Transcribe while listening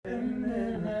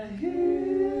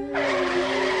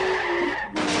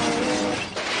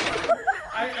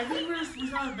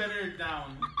better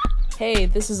down. Hey,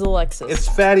 this is Alexis. It's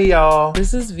Fatty, y'all.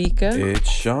 This is Vika. It's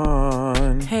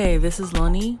Sean. Hey, this is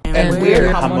Loni. And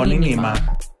we're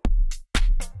Hamoninima.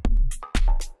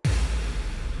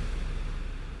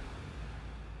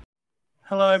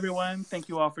 Hello, everyone. Thank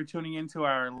you all for tuning in to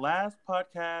our last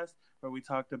podcast where we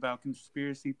talked about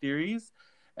conspiracy theories.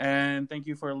 And thank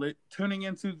you for tuning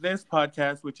into this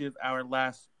podcast, which is our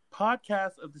last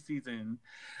podcast of the season.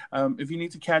 If you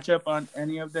need to catch up on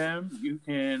any of them, you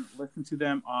can listen to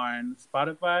them on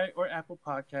Spotify or Apple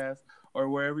Podcasts or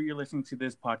wherever you're listening to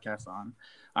this podcast on.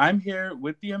 I'm here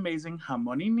with the amazing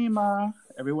Hamoninima.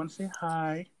 Everyone say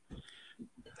hi.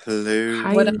 Hello.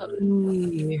 Hi. What up?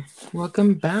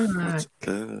 Welcome back. What's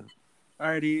up?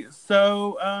 Alrighty,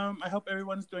 so I hope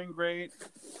everyone's doing great.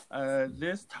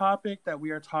 This topic that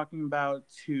we are talking about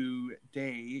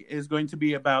today is going to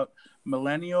be about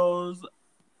millennials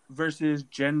versus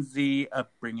Gen Z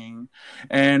upbringing.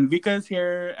 And Vika is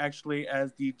here actually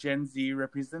as the Gen Z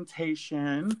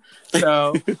representation.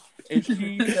 So if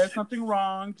she says something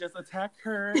wrong, just attack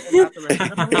her and not the rest of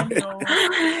the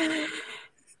millennials.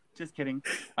 Just kidding.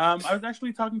 I was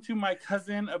actually talking to my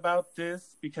cousin about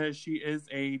this because she is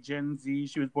a Gen Z.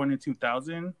 She was born in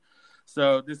 2000.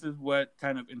 So this is what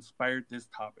kind of inspired this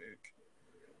topic.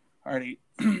 Alrighty.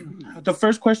 The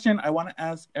first question I want to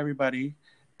ask everybody,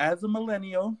 as a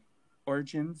millennial or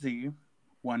Gen Z,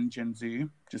 one Gen Z,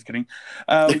 just kidding,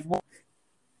 what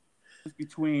is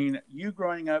between you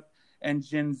growing up and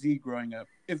Gen Z growing up,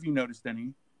 if you noticed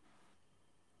any?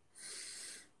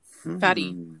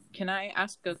 Fatty, can I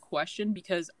ask a question?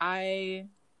 Because I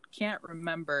can't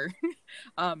remember,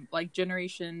 like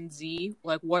Generation Z,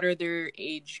 like what are their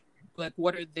age, like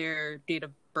what are their date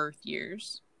of birth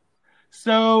years?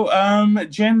 So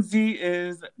Gen Z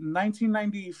is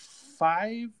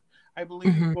 1995, I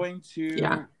believe, going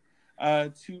to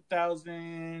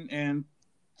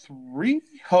 2003.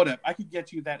 Hold up, I could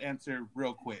get you that answer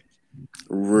real quick.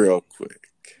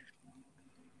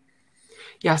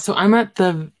 Yeah, so I'm at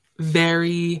the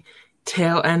very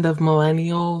tail end of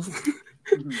millennials.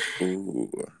 Ooh.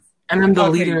 And I'm the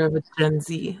leader of a Gen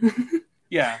Z.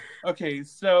 Yeah. Okay.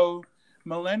 So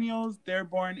millennials, they're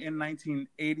born in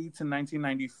 1980 to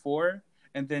 1994.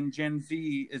 And then Gen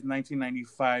Z is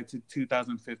 1995 to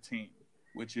 2015,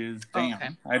 which is, damn. Okay.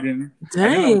 I didn't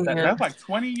know that's like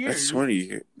 20 years. That's 20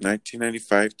 years.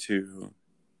 1995 to...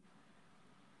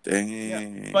 Dang.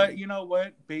 Yeah. But you know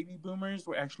what? Baby boomers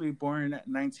were actually born at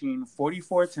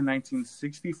 1944 to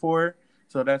 1964.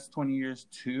 So that's 20 years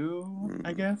too,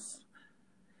 I guess.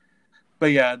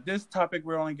 But yeah, this topic,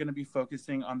 we're only going to be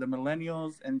focusing on the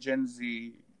millennials and Gen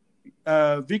Z.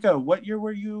 Vika, what year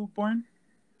were you born?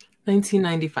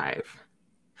 1995.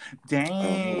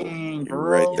 Dang, bro.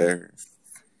 Right there.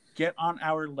 Get on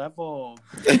our level.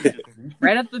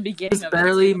 Right at the beginning. Just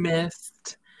barely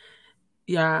missed.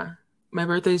 Yeah. My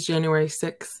birthday is January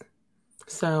 6th,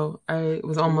 so I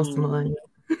was almost a millennial.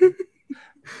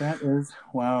 That is,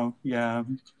 wow, yeah.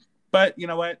 But you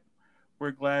know what?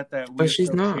 We're glad that we... But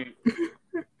she's not.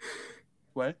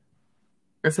 What?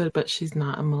 I said, but she's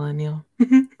not a millennial.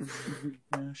 Yeah,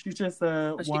 she's just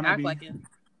but she act like it.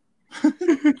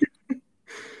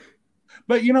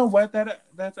 But you know what?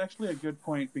 That's actually a good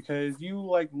point, because you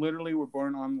like literally were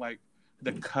born on like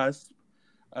the cusp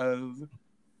of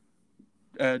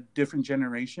a different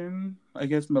generation, I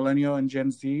guess, millennial and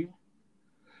Gen Z.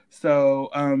 So,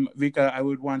 Vika, I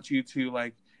would want you to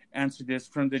like answer this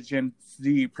from the Gen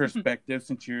Z perspective,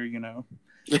 since you're, you know,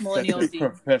 millennial Z,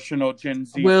 professional Gen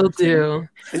Z. Will do.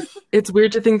 It's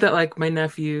weird to think that like my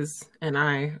nephews and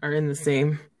I are in the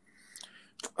same.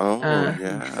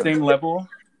 Same level,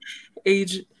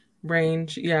 age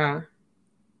range, yeah.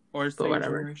 Or same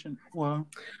generation. Well,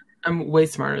 I'm way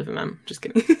smarter than them. Just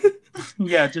kidding.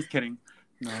 Yeah, just kidding.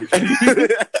 No. You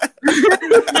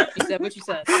said what you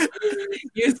said.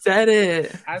 You said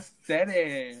it. I said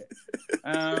it.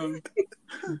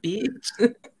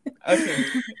 Bitch. Okay.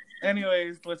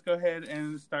 Anyways, let's go ahead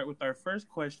and start with our first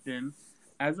question.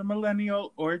 As a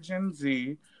millennial or Gen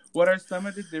Z, what are some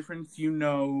of the differences you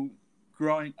know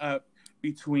growing up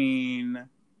between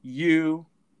you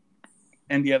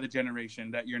and the other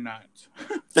generation that you're not?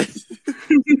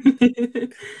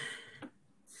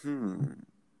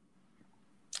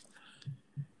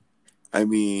 I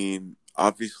mean,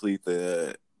 obviously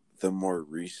the more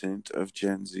recent of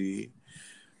Gen Z,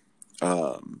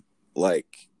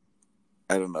 like,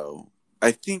 I don't know.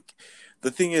 I think the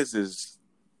thing is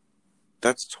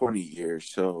that's 20 years.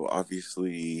 So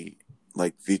obviously,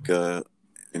 like Vika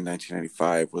in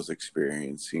 1995 was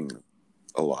experiencing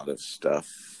a lot of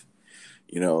stuff,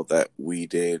 you know, that we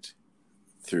did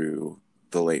through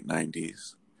the late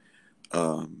 90s.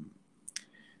 But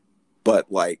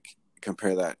like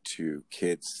compare that to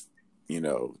kids,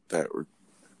 that were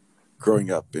growing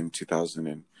up in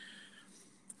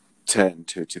 2010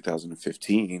 to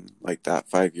 2015, like that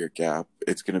 5-year gap,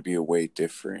 it's going to be a way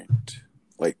different.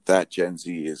 Like that Gen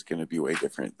Z is going to be way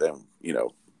different than,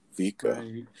 Vika.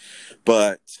 Right.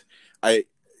 But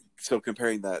so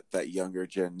comparing that younger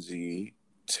Gen Z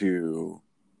to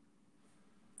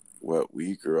what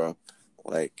we grew up,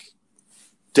 like,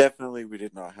 definitely we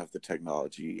did not have the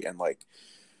technology and like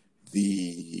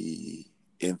the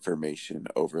information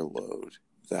overload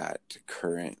that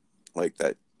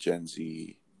that Gen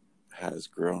Z has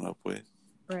grown up with.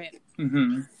 Right.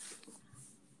 Mm-hmm.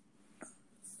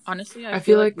 Honestly, I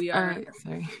feel like we are.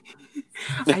 sorry.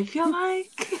 I feel like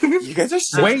You guys are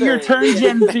so Wait your turn,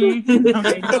 Gen Z.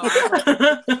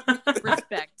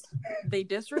 Respect. They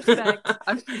disrespect.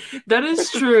 That is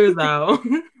true, though.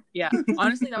 Yeah,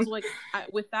 honestly, that was like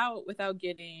without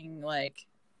getting like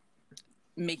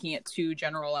making it too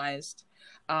generalized.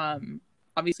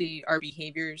 Obviously, our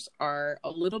behaviors are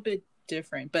a little bit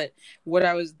different, but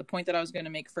the point that I was going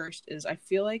to make first is I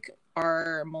feel like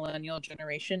our millennial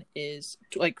generation is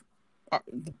like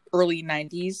the early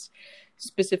 90s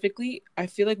specifically. I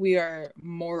feel like we are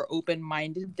more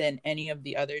open-minded than any of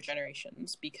the other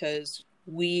generations because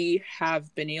we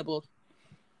have been able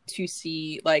to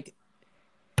see like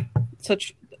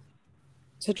such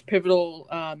pivotal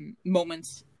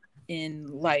moments in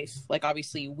life. Like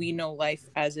obviously we know life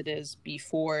as it is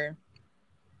before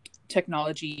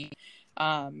technology,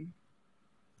 and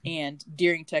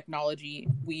during technology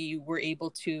we were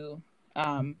able to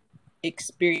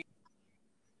experience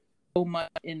so much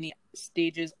in the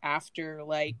stages after,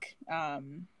 like I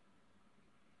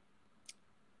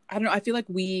don't know, I feel like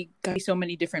we got so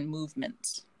many different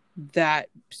movements that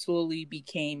slowly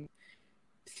became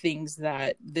things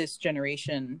that this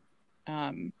generation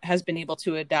has been able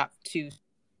to adapt to.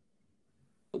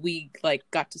 We like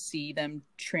got to see them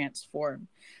transform.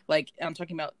 Like I'm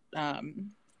talking about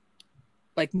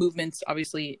like movements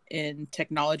obviously in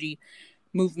technology,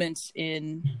 movements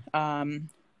in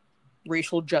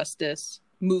racial justice,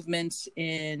 movements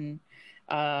in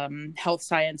health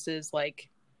sciences, like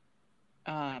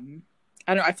I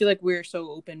don't know, I feel like we're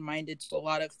so open-minded to a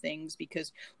lot of things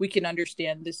because we can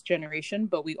understand this generation,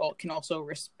 but we all can also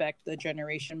respect the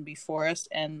generation before us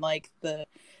and like the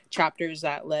chapters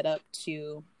that led up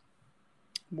to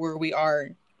where we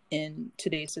are in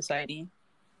today's society.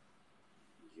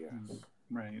 Yeah.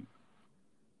 Right.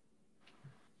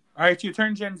 All right, your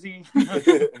turn, Gen Z.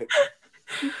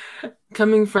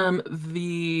 Coming from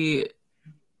the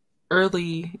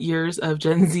early years of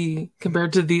Gen Z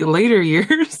compared to the later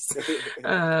years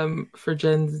for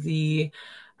Gen Z,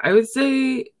 I would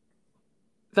say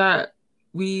that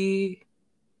I'm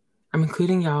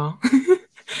including y'all.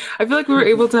 I feel like we were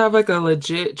able to have like a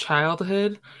legit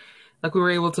childhood. Like we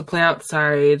were able to play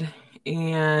outside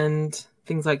and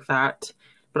things like that.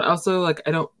 But also like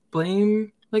I don't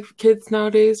blame like kids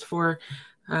nowadays for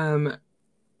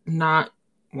not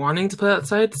wanting to play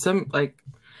outside. Some like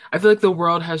I feel like the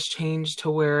world has changed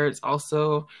to where it's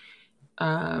also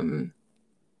a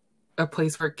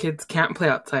place where kids can't play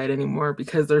outside anymore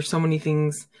because there's so many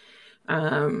things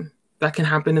that can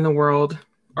happen in the world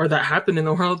or that happen in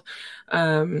the world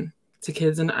to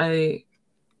kids. And I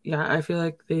feel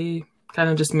like they kind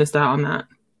of just missed out on that.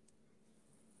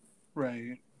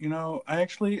 Right.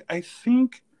 I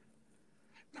think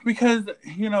because,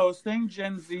 saying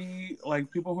Gen Z, like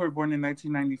people who were born in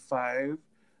 1995,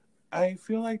 I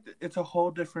feel like it's a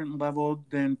whole different level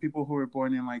than people who were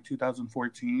born in like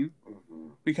 2014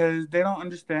 because they don't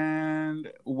understand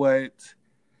what,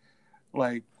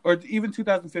 like, or even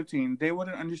 2015, they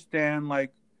wouldn't understand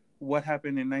like what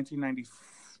happened in 1990,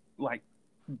 like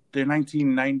the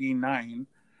 1999.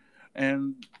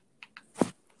 And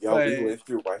we lived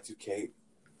through Y2K.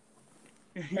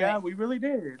 Yeah, we really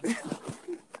did.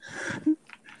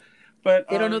 But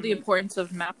they don't know the importance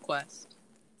of MapQuest.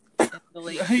 Oh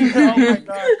my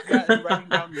god! Yeah, and writing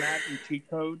down math and cheat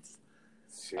codes.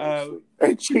 And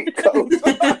cheat codes.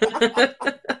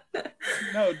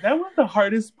 No, that was the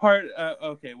hardest part.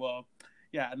 Okay, well,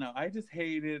 yeah, no, I just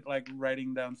hated like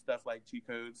writing down stuff like cheat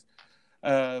codes,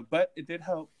 but it did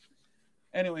help.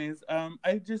 Anyways,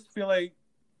 I just feel like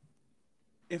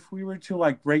if we were to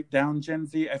like break down Gen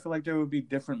Z, I feel like there would be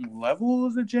different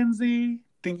levels of Gen Z.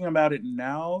 Thinking about it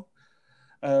now,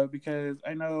 because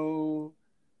I know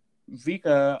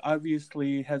Vika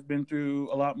obviously has been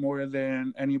through a lot more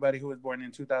than anybody who was born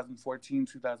in 2014,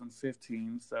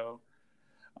 2015. So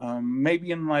maybe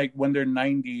in like when they're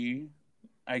 90,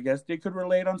 I guess they could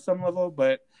relate on some level.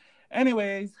 But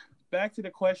anyways, back to the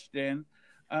question.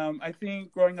 I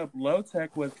think growing up low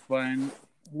tech was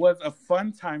a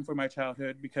fun time for my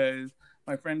childhood because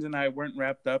my friends and I weren't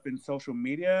wrapped up in social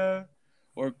media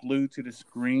or glued to the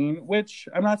screen, which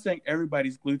I'm not saying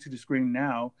everybody's glued to the screen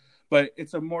now, but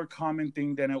it's a more common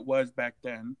thing than it was back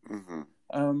then. Mm-hmm.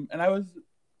 And I was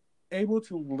able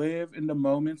to live in the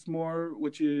moments more,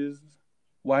 which is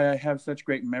why I have such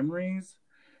great memories.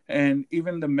 And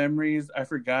even the memories I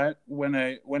forgot, when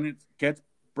it gets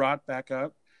brought back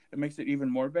up, it makes it even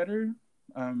more better.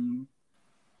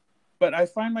 But I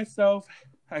found myself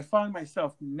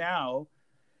now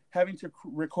having to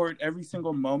record every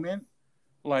single moment.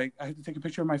 Like, I have to take a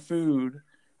picture of my food.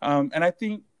 And I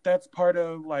think that's part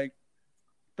of like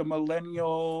the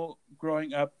millennial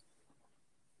growing up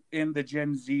in the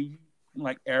Gen Z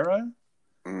like era.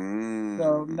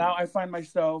 So now I find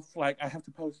myself like I have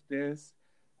to post this,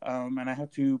 and I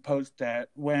have to post that,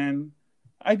 when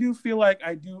I do feel like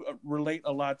I do relate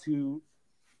a lot to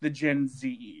the Gen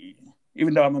Z,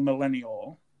 even though I'm a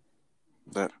millennial.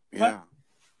 Yeah. But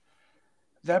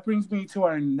that brings me to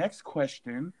our next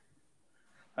question.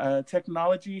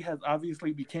 Technology has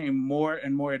obviously become more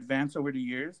and more advanced over the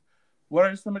years. What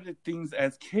are some of the things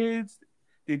as kids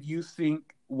did you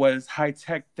think was high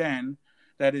tech then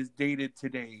that is dated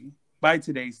today by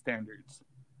today's standards?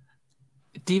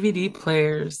 DVD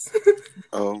players.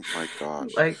 Oh my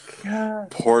gosh! Like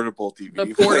portable DVD.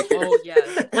 The portable. Oh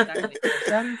yes,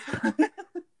 exactly.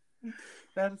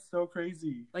 That is so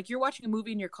crazy. Like you're watching a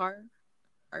movie in your car.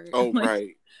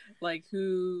 Right. Like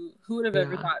who would have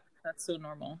ever thought that's so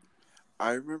normal?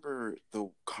 I remember the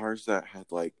cars that had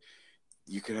like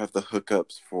you could have the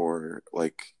hookups for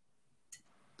like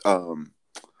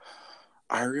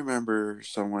I remember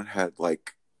someone had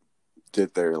like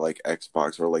did their like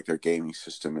Xbox or like their gaming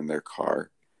system in their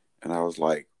car, and I was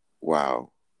like,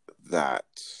 wow,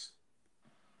 that's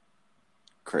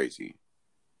crazy.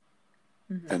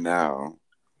 Mm-hmm. And now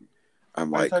I'm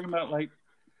like, talking about like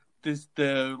the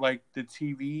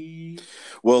TV.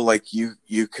 Well, like you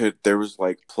could, there was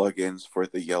like plugins for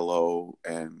the yellow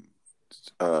and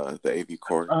the AV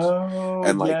cords. Oh,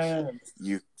 and like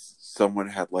someone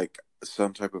had like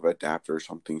some type of adapter or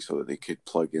something so that they could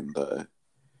plug in the.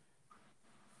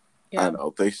 I don't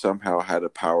know. They somehow had a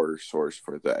power source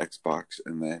for the Xbox,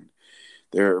 and then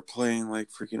they were playing like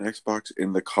freaking Xbox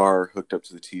in the car hooked up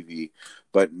to the TV.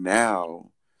 But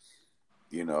now,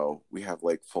 you know, we have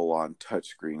like full on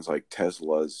touchscreens. Like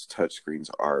Tesla's touchscreens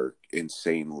are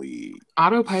insanely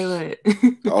autopilot.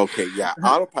 Okay, yeah,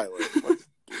 autopilot.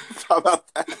 Let's talk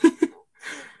about that.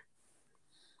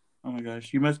 Oh my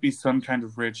gosh, you must be some kind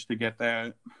of rich to get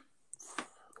that.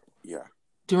 Yeah.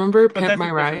 Do you remember Pimp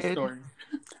My Ride?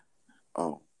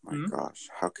 Oh my gosh,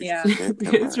 how could you forget Pimp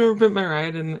My Ride? Remember Pimp My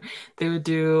Ride, and they would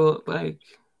do like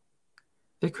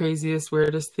the craziest,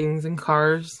 weirdest things in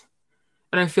cars.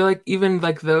 And I feel like even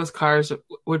like those cars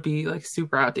would be like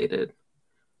super outdated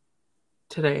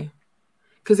today.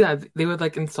 Because they would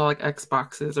like install like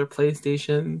Xboxes or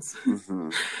PlayStations. Mm-hmm.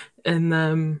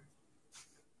 And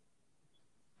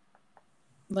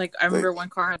like I remember one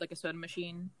car had like a soda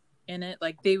machine in it.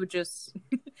 Like they would just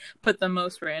put the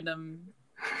most random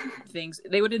things.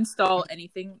 They would install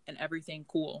anything and everything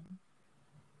cool.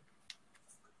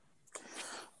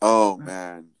 Oh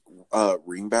man,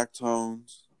 ringback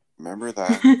tones. Remember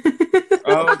that?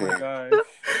 Oh my gosh!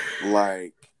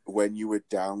 Like when you would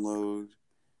download,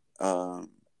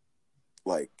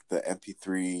 like the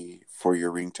MP3 for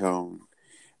your ringtone,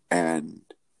 and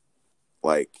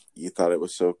like you thought it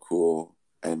was so cool,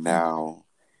 and now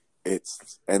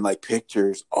it's like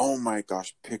pictures. Oh my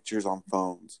gosh, pictures on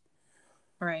phones.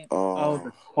 Right. Oh,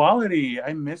 the quality.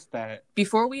 I missed that.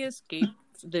 Before we escape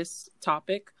this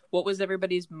topic, what was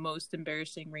everybody's most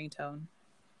embarrassing ringtone?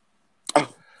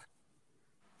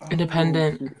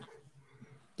 Independent.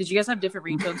 Did you guys have different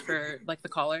ringtones for like the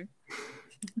caller?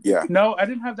 Yeah. No, I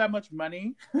didn't have that much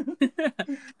money.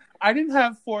 I didn't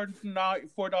have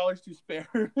 $4 to spare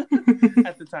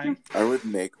at the time. I would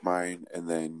make mine and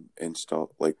then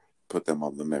put them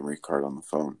on the memory card on the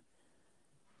phone.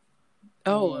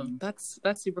 Oh, that's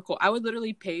super cool. I would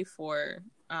literally pay for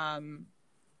oh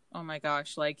my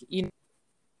gosh, like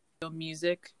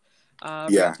music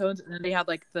ringtones, and then they had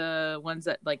like the ones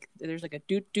that like there's like a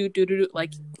do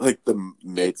like the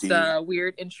MIDI. It's the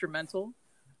weird instrumental.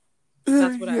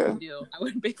 That's what I would do. I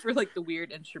would pay for like the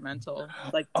weird instrumental,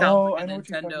 like sounds like a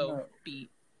Nintendo beat.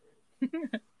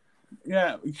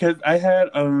 Yeah, because I had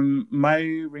my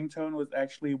ringtone was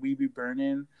actually "We Be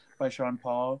Burning" by Sean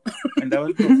Paul, and that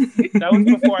was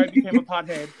before I became a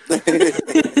pothead.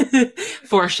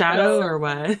 Foreshadow or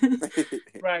what?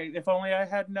 Right. If only I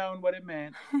had known what it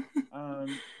meant.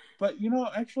 But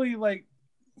actually, like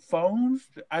phones,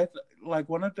 like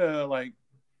one of the like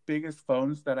biggest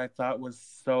phones that I thought was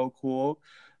so cool.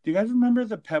 Do you guys remember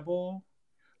the Pebble?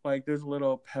 Like, there's a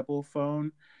little Pebble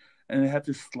phone, and it had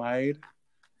to slide.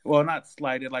 Well, not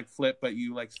slide it like flip, but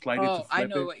you like slide it to Oh, flip I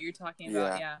know it. what you're talking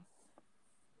about. Yeah.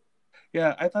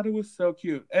 Yeah, I thought it was so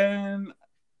cute, and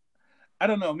I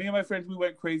don't know. Me and my friends, we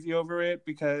went crazy over it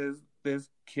because this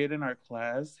kid in our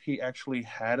class, he actually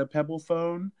had a Pebble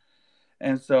phone,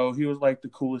 and so he was like the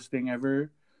coolest thing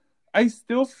ever. I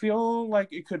still feel like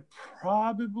it could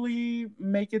probably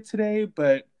make it today,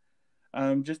 but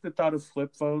just the thought of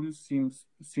flip phones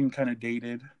seem kind of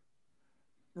dated.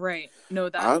 Right. No, I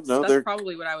don't know. that's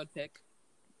probably what I would pick.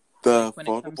 The when it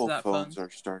comes to foldable that phones phone. are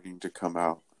starting to come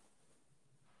out.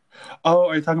 Oh,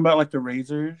 are you talking about like the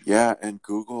Razor? Yeah, and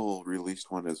Google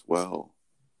released one as well.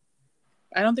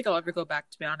 I don't think I'll ever go back,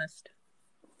 to be honest.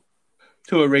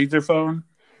 To a Razor phone?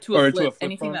 To a flip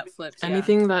anything phone? that flips.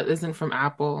 Anything that isn't from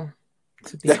Apple,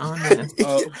 to be honest.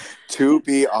 To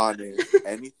be honest,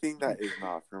 anything that is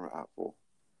not from Apple.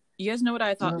 You guys know what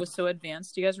I thought was so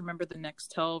advanced? Do you guys remember the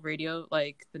Nextel radio,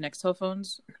 like the Nextel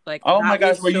phones? Like, oh my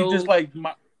gosh, where you just like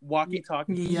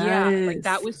walkie-talkie? Yes. Yeah, like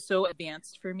that was so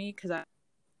advanced for me because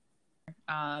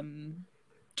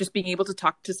just being able to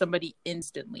talk to somebody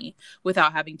instantly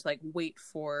without having to like wait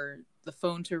for the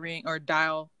phone to ring or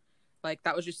dial. Like,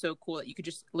 that was just so cool that you could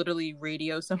just literally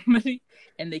radio somebody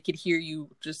and they could hear you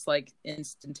just like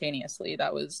instantaneously.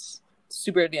 That was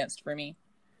super advanced for me.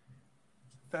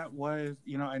 That was,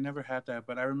 I never had that,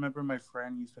 but I remember my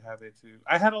friend used to have it too.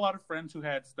 I had a lot of friends who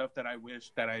had stuff that I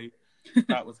wish that I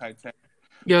thought was high tech.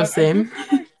 Yo, same.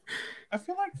 I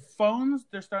feel like phones,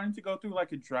 they're starting to go through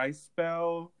like a dry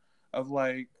spell of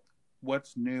like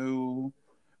what's new.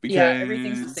 Because, yeah,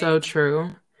 everything's the same. So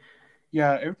true.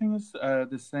 Yeah, everything is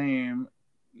the same.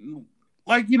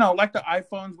 Like, like the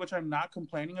iPhones, which I'm not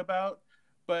complaining about,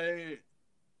 but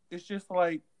it's just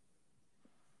like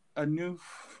a new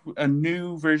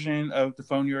version of the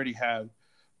phone you already have,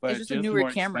 but it's just a newer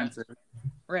more camera. expensive.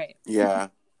 Right. Yeah,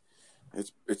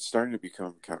 it's starting to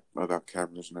become about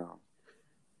cameras now.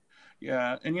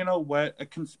 Yeah, and you know what? A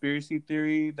conspiracy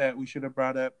theory that we should have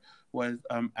brought up was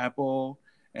Apple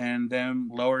and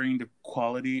them lowering the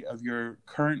quality of your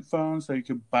current phone so you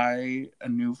could buy a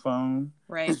new phone.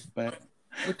 Right. But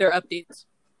with their updates.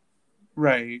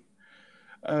 Right.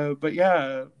 But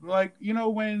yeah, like,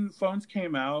 when phones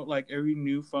came out, like every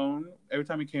new phone, every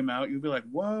time it came out, you'd be like,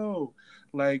 whoa,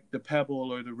 like the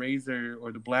Pebble or the Razor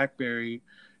or the BlackBerry.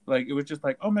 Like, it was just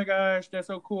like, oh my gosh, that's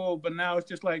so cool. But now it's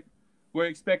just like, we're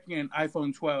expecting an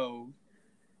iPhone 12.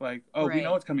 Like, oh, right. We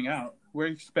know it's coming out. We're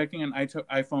expecting an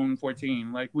iPhone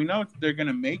 14. Like, we know they're going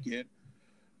to make it.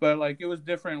 But like, it was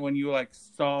different when you like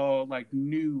saw like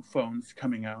new phones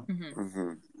coming out. Mm-hmm.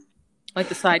 Mm-hmm. Like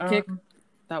the Sidekick.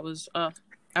 That was,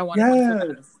 I wanted yes.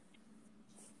 one.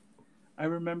 I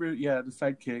remember, the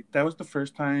Sidekick. That was the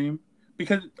first time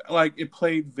because like it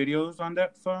played videos on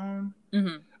that phone.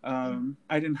 Mm-hmm.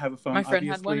 I didn't have a phone. My friend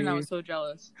obviously. had one, and I was so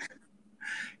jealous.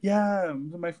 Yeah,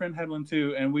 my friend had one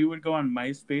too, and we would go on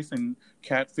MySpace and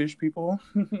catfish people.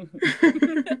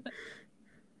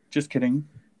 Just kidding.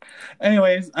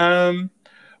 Anyways,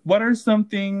 what are some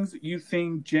things you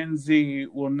think Gen Z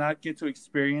will not get to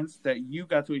experience that you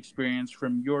got to experience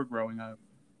from your growing up?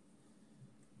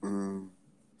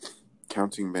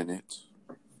 Counting minutes.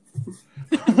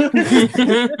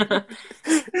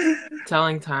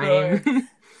 Telling time.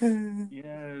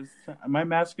 Yes, my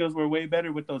math skills were way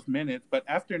better with those minutes, but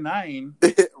after 9,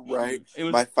 right, it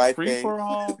was my 5 free for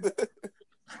all.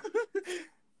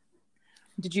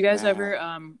 Did you guys ever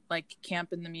like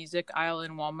camp in the music aisle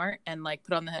in Walmart and like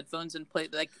put on the headphones and play,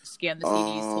 like scan the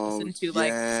CDs to listen to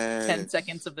like 10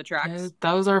 seconds of the tracks? Yes,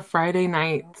 that was our Friday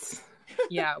nights.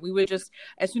 Yeah, we would just,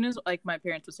 as soon as like my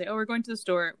parents would say, oh, we're going to the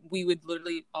store, we would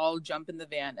literally all jump in the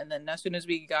van, and then as soon as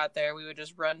we got there, we would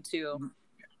just run to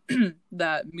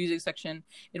the music section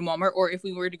in Walmart, or if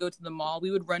we were to go to the mall,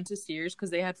 we would run to Sears because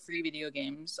they had free video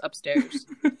games upstairs.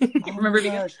 Remember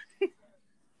gosh.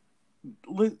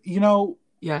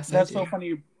 Yes, that's so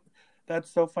funny. That's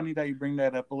so funny that you bring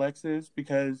that up, Alexis,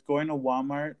 because going to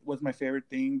Walmart was my favorite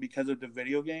thing because of the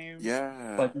video games.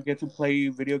 Yeah, like you get to play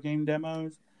video game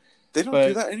demos. They don't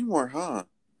do that anymore, huh?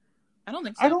 I don't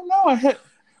think so. I don't know.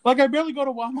 I barely go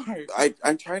to Walmart.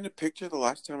 I'm trying to picture the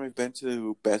last time I've been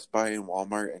to Best Buy and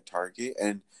Walmart and Target,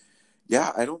 and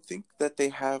yeah, I don't think that they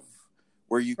have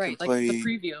where you can play the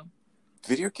preview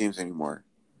video games anymore.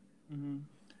 Mm-hmm.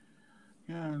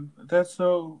 Yeah, that's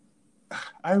so.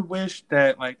 I wish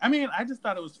that, I just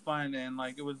thought it was fun and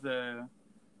like it was a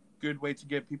good way to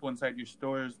get people inside your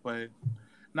stores, but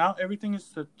now everything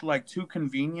is like too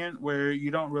convenient where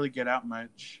you don't really get out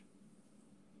much.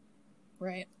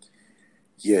 Right.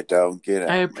 Yeah, don't get out.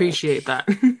 I appreciate much.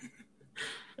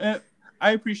 that.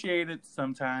 I appreciate it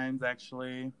sometimes,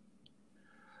 actually.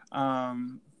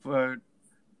 But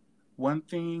one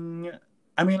thing,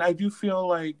 I mean, I do feel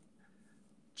like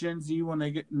Gen Z, when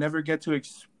they never get to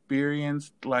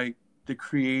experience like the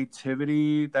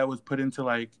creativity that was put into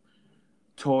like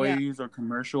toys or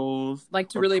commercials, like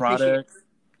to or really products.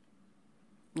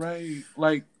 appreciate. Right,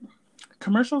 like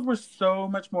commercials were so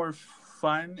much more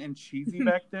fun and cheesy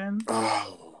back then.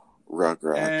 Oh,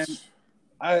 Rugrats.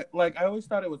 And I always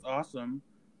thought it was awesome.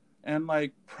 And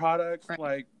like products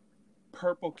like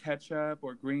purple ketchup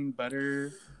or green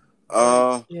butter.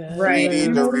 Yeah. Right.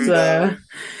 Doritos.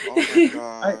 Oh my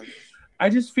gosh. I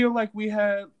just feel like we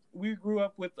grew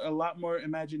up with a lot more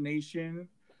imagination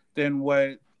than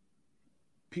what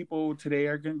people today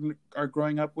are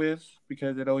growing up with,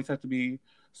 because it always has to be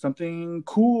something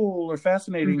cool or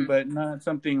fascinating, but not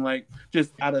something like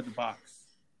just out of the box.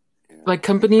 Like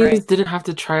companies didn't have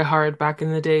to try hard back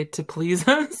in the day to please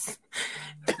us.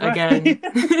 Again,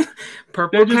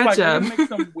 purple ketchup. Like, make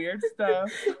some weird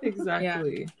stuff.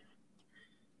 Exactly. Yeah.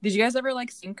 Did you guys ever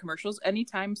like sing commercials?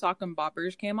 Anytime Sock and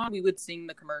Boppers came on, we would sing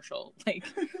the commercial. Like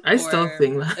I still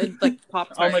sing that. Like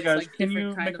Pop-Tarts. Oh my gosh! Like, can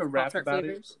you make a rap about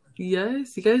flavors. it?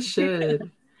 Yes, you guys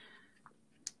should.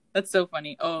 That's so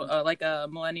funny. Oh, like a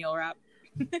millennial rap.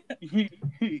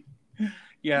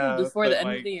 Yeah. Before the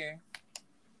end of the year.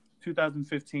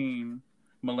 2015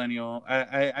 millennial.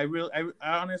 I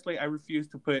honestly refuse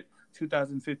to put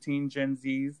 2015 Gen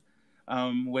Zs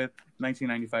with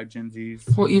 1995 Gen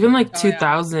Zs. Well, even like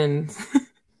 2000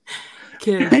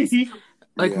 kids.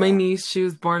 Like my niece, she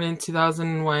was born in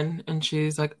 2001, and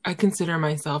she's like, I consider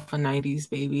myself a 90s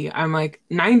baby. I'm like,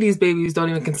 90s babies don't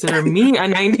even consider me a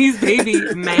 90s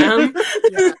baby, ma'am.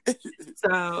 Yeah.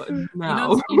 So, You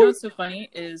no. know what's so funny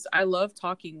is I love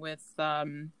talking with, so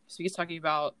he's talking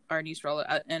about our niece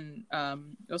Rella, and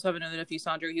we also have another nephew,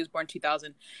 Sandro. He was born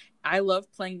 2000. I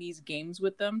love playing these games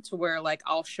with them to where like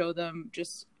I'll show them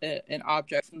just an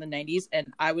object from the 90s,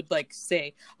 and I would like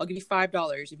say, I'll give you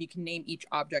 $5 if you can name each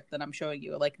object that I'm showing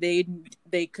you. Like they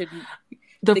couldn't.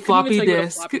 The floppy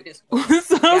disk. Was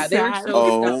so sad. They were so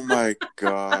oh my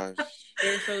gosh.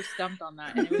 They were so stumped on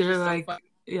that. And it was They're just like, so fun.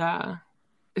 Yeah.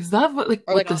 Is that what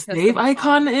Or, what the save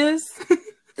icon is?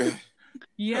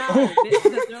 Yeah.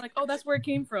 They're like, oh, that's where it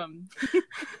came from.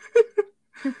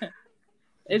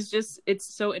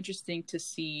 It's so interesting to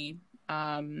see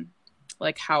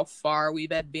like how far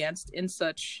we've advanced in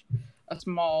such a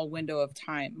small window of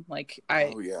time. Like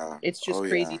it's just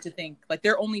crazy to think like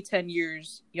they're only 10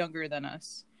 years younger than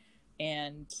us,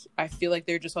 and I feel like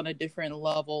they're just on a different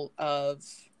level of.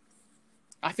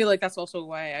 I feel like that's also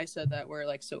why I said that we're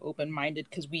like so open-minded,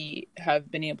 because we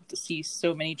have been able to see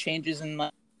so many changes in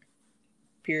the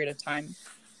period of time.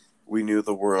 We knew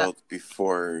the world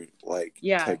before like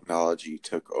technology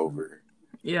took over.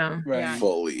 Yeah. Right.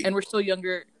 Fully. And we're still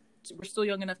younger. We're still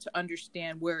young enough to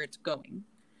understand where it's going,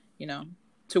 you know,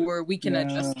 to where we can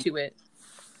adjust to it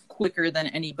quicker than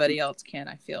anybody else can,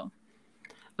 I feel.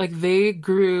 Like they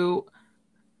grew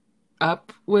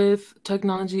up with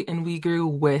technology and we grew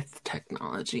with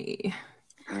technology.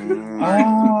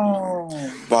 Oh.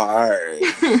 Bars.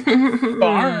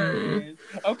 Bars.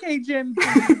 Okay, Jen.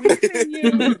 We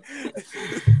continue.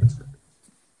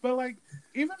 But like,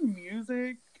 even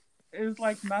music is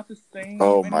like not the same.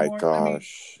 Oh anymore. my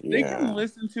gosh! I mean, they can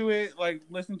listen to it, like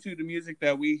listen to the music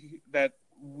that we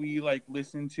like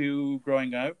listen to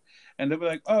growing up, and they'll be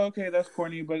like, "Oh, okay, that's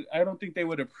corny," but I don't think they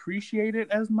would appreciate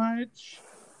it as much.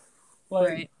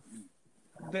 Like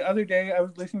the other day, I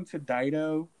was listening to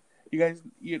Dido. You guys,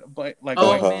 but like,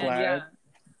 yeah,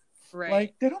 right.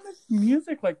 Like they don't make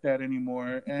music like that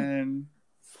anymore, and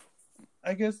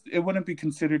I guess it wouldn't be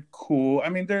considered cool. I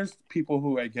mean, there's people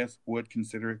who I guess would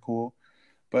consider it cool,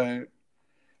 but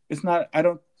it's not. I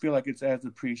don't feel like it's as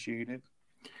appreciated.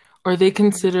 Or they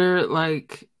consider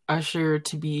like Usher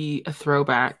to be a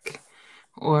throwback.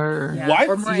 Or what?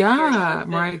 Or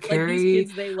Mariah Carey,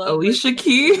 Alicia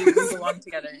Keys.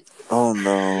 Oh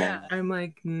no! Yeah. I'm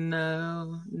like,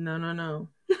 no.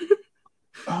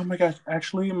 Oh my gosh!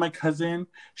 Actually, my cousin,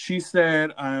 she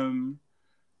said, when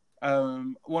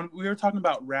we were talking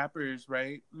about rappers,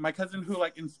 right? My cousin who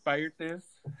like inspired this,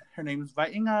 her name is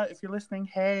Vainga. If you're listening,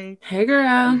 hey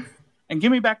girl, and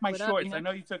give me back my shorts. I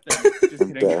know you took them. Just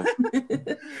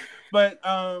kidding. But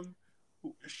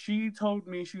she told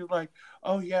me, she was like,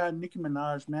 "Oh yeah, Nicki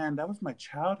Minaj, man, that was my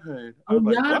childhood." I was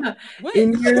like, what?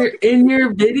 In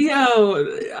your video,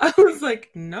 I was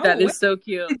like, no. That is so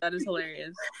cute. That is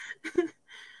hilarious.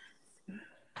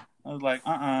 I was like,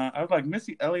 I was like,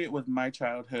 Missy Elliott was my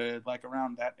childhood, like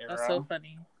around that era. That's so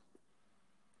funny.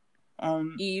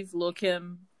 Um, Eve, Lil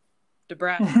Kim, Da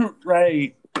Brat.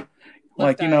 right.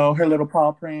 Left Like, Eye. her little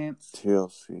paw prints.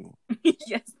 TLC.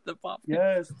 Yes, the pop.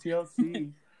 Yes,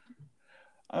 TLC.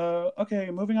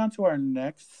 Okay, moving on to our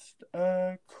next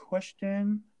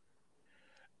question.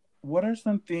 What are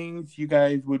some things you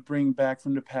guys would bring back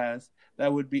from the past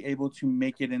that would be able to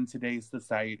make it in today's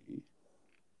society?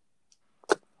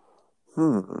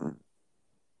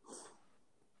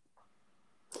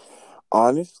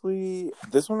 Honestly,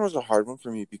 this one was a hard one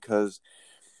for me because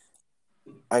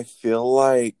I feel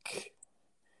like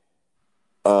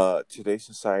today's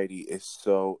society is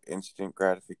so instant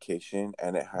gratification,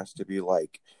 and it has to be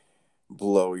like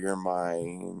blow your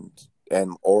mind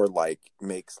and or like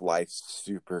makes life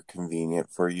super convenient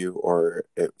for you, or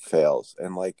it fails.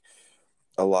 And like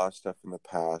a lot of stuff in the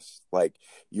past, like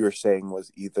you were saying,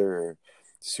 was either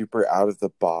super out of the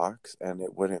box and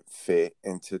it wouldn't fit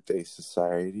in today's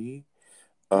society,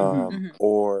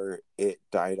 or it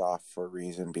died off for a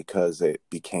reason because it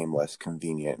became less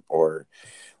convenient. Or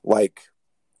like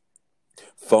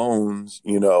phones,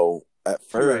 at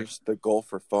first the goal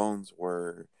for phones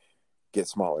were get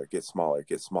smaller, get smaller,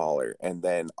 get smaller, and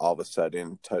then all of a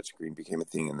sudden touchscreen became a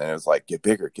thing, and then it was like get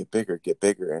bigger, get bigger, get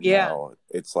bigger, and now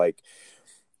it's like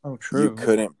you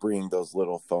couldn't bring those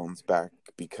little phones back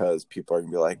because people are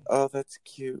gonna be like, oh, that's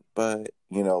cute, but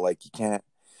like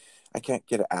I can't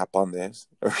get an app on this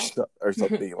or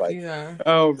something like. Yeah.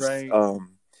 Oh, right.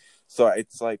 So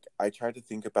it's like I tried to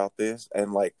think about this,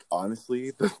 and like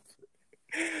honestly,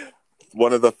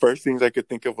 one of the first things I could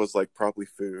think of was like probably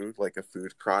food, like a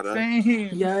food product. Same.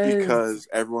 Yes. Because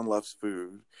everyone loves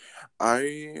food.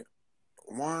 I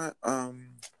want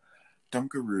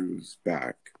Dunkaroos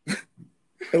back.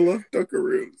 I love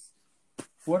Dunkaroos.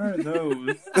 What are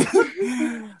those?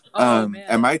 Man.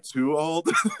 Am I too old?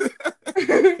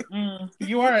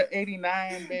 You are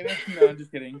 89, baby. No, I'm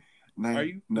just kidding. Are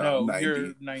you? No, 90.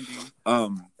 You're 90.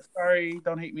 Sorry,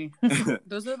 don't hate me.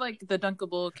 Those are like the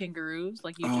dunkable kangaroos.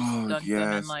 Like you just dunk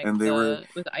them in like and they were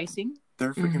with icing.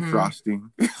 They're freaking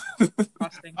frosting.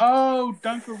 Frosting. Oh,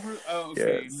 Dunkaroo. Oh,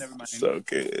 okay. Yes, Never mind. so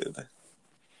good.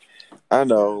 I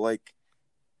know, like,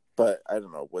 but I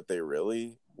don't know.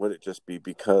 Would it just be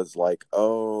because like,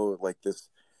 oh, like this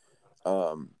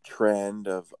trend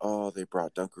of, oh, they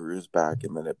brought Dunkaroos back,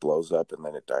 and then it blows up and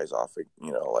then it dies off, like.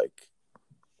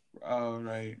 Oh,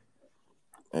 right.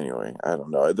 Anyway, I don't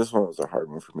know. This one was a hard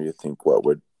one for me to think what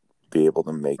would be able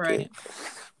to make it.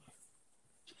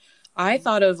 I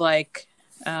thought of like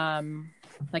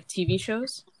TV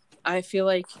shows. I feel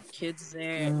like kids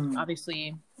there,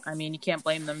 obviously, I mean, you can't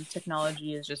blame them.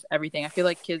 Technology is just everything. I feel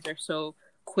like kids are so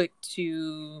quick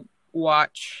to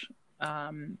watch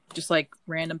just like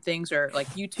random things, or like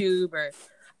YouTube, or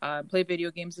play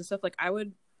video games and stuff. Like I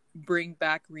would bring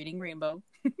back Reading Rainbow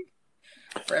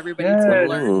for everybody to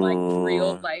learn like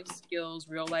real life skills,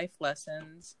 real life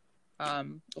lessons,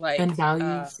 like and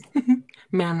values,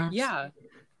 manners,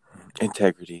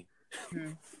 integrity,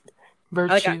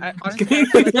 virtue. Like I honestly,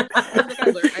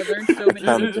 I learned so many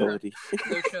accountability.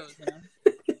 Those shows,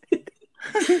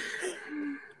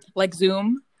 like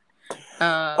Zoom.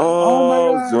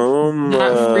 Zoom!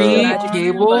 That free Magic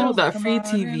cable, Kingdom. that free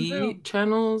TV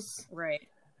channels. Right.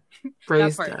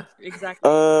 Praise that part. death. Exactly.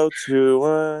 2,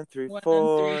 1, 3,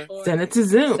 4. Send it to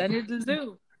Zoom. Send it to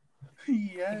Zoom.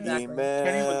 Yeah, exactly.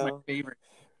 Kenny was my favorite.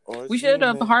 We should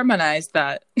have harmonized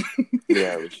that.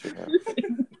 Yeah, we should have.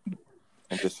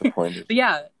 I'm disappointed. But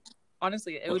yeah,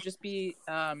 honestly, it would just be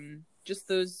just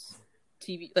those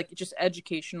TV, like just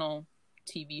educational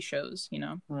TV shows,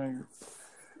 Right.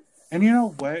 And you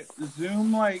know what?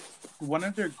 Zoom, like, one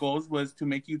of their goals was to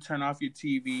make you turn off your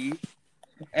TV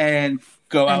and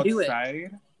go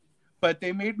outside. But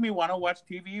they made me want to watch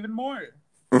TV even more.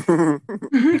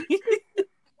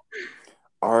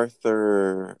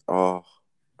 Arthur. Oh,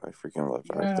 I freaking love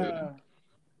Arthur.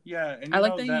 Yeah. And I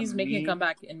like that he's making a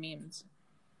comeback in memes.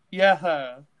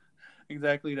 Yeah.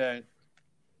 Exactly that.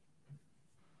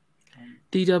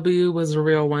 DW was a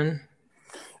real one.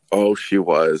 Oh, she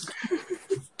was.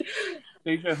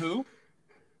 Deja who?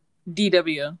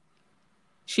 DW.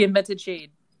 She invented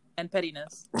shade and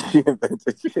pettiness. She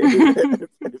invented shade.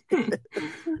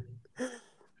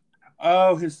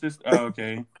 Oh, his sister. Oh,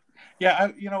 okay.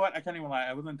 Yeah, you know what? I can't even lie.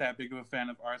 I wasn't that big of a fan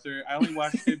of Arthur. I only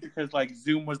watched it because like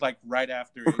Zoom was like right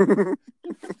after it.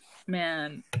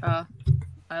 Man,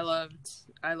 I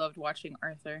loved watching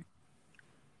Arthur.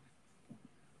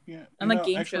 Yeah, and like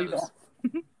game shows.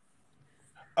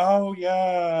 Oh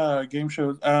yeah, game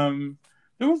shows.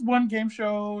 There was one game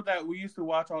show that we used to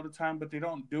watch all the time, but they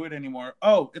don't do it anymore.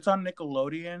 Oh, it's on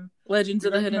Nickelodeon. Legends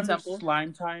of the Hidden Remember Temple.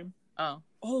 Slime Time.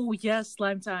 Oh yes,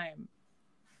 Slime Time.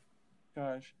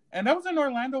 Gosh, and that was in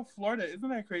Orlando, Florida. Isn't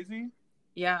that crazy?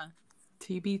 Yeah.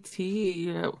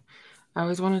 TBT. I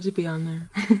always wanted to be on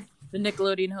there. The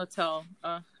Nickelodeon Hotel.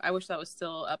 I wish that was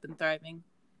still up and thriving.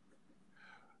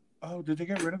 Oh, did they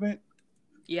get rid of it?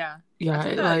 Yeah. Yeah,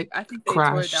 I think they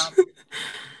crashed. tore it down.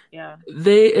 Yeah.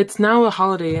 It's now a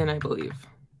Holiday Inn, I believe.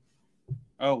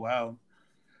 Oh wow,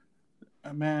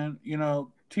 man.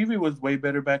 TV was way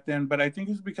better back then, but I think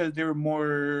it's because they were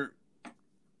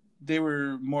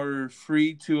more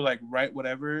free to like write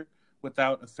whatever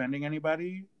without offending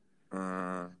anybody.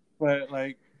 But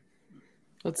like,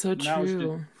 that's so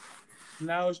true.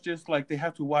 Now it's just like they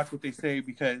have to watch what they say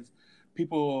because they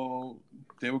will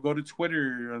go to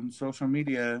Twitter and social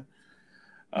media,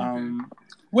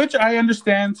 which I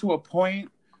understand to a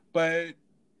point, but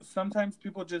sometimes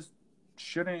people just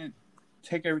shouldn't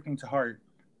take everything to heart.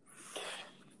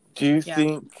 Do you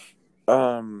think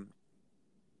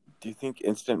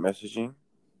instant messaging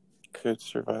could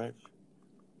survive?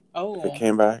 Oh, if it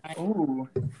came back. Oh,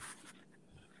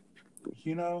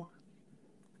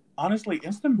 honestly,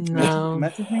 instant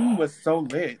messaging was so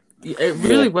lit. It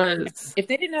really was. If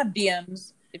they didn't have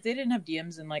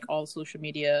DMs and like all social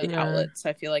media outlets,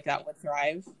 I feel like that would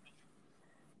thrive.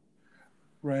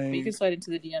 Right. But you can slide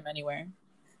into the DM anywhere.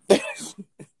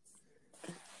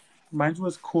 Mine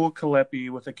was Cool Kalepi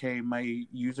with a K, my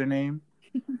username.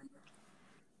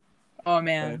 Oh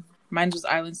man, mine was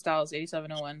Island Styles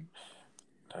 8701.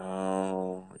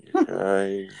 No, you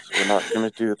guys, we're not gonna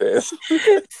do this.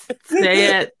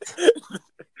 Say it.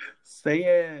 Say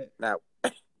it. Now.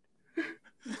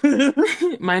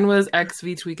 Mine was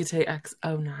XVTweekate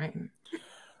X09.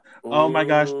 Oh my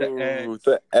gosh, the X.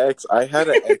 The X. I had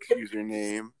an X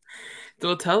username.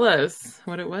 Well, tell us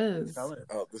what it was.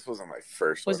 Oh, this wasn't my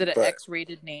first one. Was it an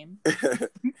X-rated name?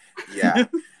 Yeah.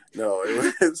 No,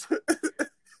 it was...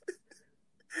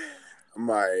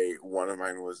 One of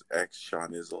mine was X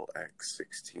Sean Izzle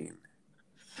X16.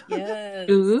 Yes.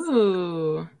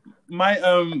 Ooh. My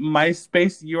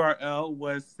MySpace URL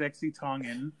was Sexy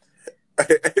Tongan.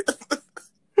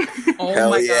 Oh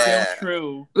Hell my yeah. god. Still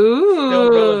true. Ooh.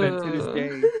 Still relevant to this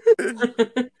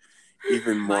day.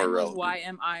 Even more Mine was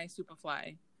relevant. YMI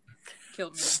Superfly.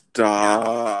 Killed me.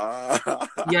 Stop.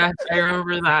 Yes, I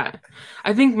remember that.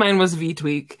 I think mine was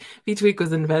VTweek. VTweek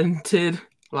was invented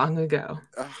long ago.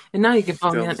 And now you can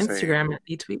follow me on Instagram at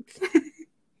VTweek.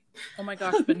 Oh my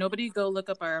gosh, but nobody go look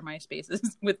up our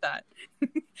MySpaces with that.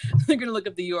 They're going to look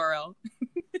up the URL.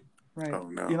 Right. Oh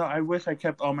no. I wish I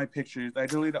kept all my pictures. I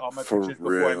deleted all my pictures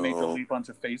before I made the leap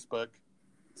onto Facebook.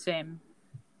 Same.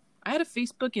 I had a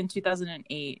Facebook in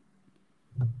 2008.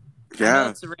 Yeah.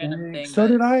 It's a random thing. So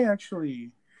did I,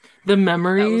 actually. The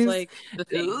memories. That was like the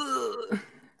thing.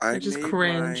 I just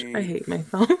cringe. I hate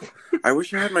myself. I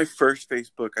wish I had my first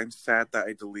Facebook. I'm sad that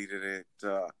I deleted it.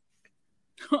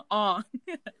 Aw.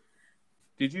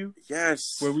 Did you?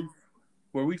 Yes.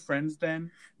 Were we friends then?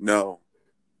 No.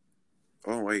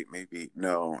 Oh wait, maybe.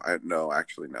 No,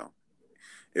 actually no.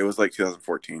 It was like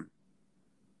 2014.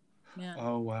 Yeah.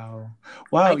 Oh wow.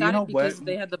 Wow, I got it because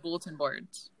they had the bulletin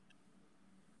boards.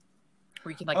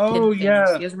 Where you can like pin things.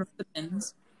 Yeah. You guys remember the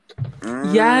pins?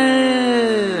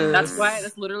 Yes.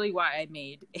 That's literally why I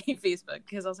made a Facebook,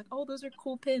 because I was like, oh, those are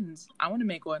cool pins. I want to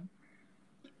make one.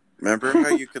 Remember how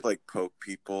you could like poke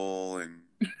people and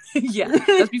yeah,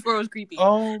 that's before it was creepy.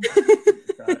 Oh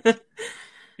my gosh.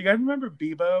 You guys remember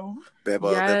Bebo?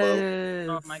 Yes.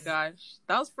 Oh my gosh.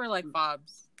 That was for like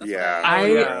Bobs. That's Yeah.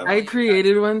 I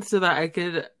created one so that I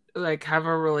could like have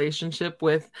a relationship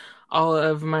with all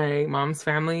of my mom's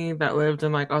family that lived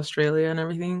in like Australia and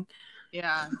everything.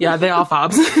 Yeah. Yeah, they all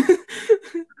fobs.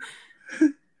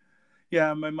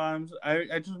 Yeah, my mom's.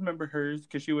 I just remember hers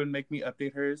because she would make me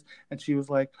update hers, and she was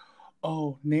like,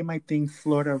 "Oh, name my thing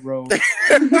Florida Road."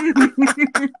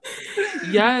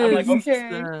 Yes. I'm like,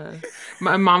 okay.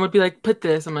 My mom would be like, "Put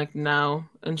this." I'm like, "No,"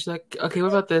 and she's like, "Okay, what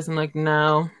about this?" I'm like,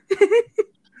 "No."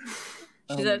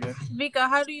 She said, "Vika,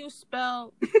 how do you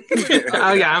spell?"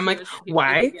 Oh yeah, I'm like,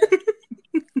 "Why?"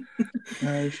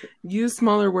 Gosh. Use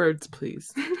smaller words,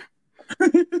 please.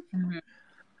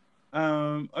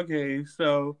 Okay,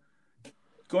 so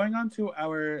going on to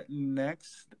our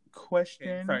next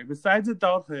question. Sorry, besides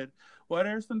adulthood, what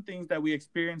are some things that we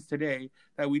experience today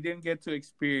that we didn't get to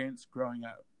experience growing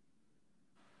up?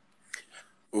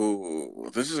 Ooh,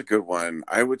 this is a good one.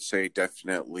 I would say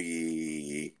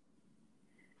definitely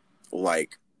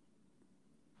like,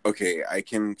 okay, I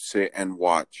can sit and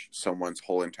watch someone's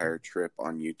whole entire trip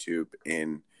on YouTube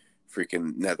in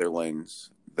freaking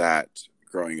Netherlands that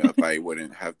growing up I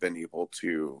wouldn't have been able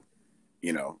to,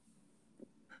 you know,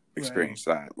 experience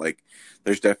that. Like,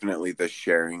 there's definitely the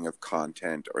sharing of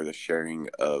content or the sharing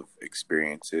of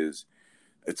experiences.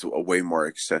 It's a way more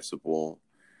accessible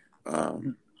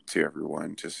to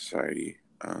everyone, to society.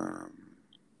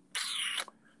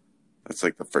 That's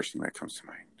like the first thing that comes to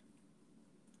mind.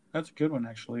 That's a good one,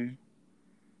 actually.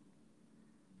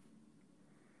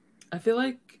 I feel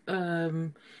like,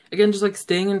 again, just like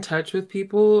staying in touch with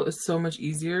people is so much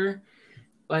easier.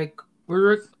 Like,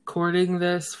 we're recording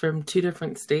this from 2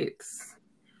 different states,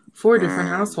 4 different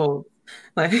households,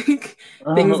 like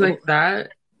things like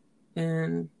that.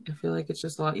 And I feel like it's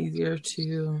just a lot easier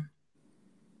to,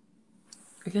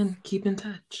 again, keep in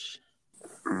touch.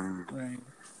 Right.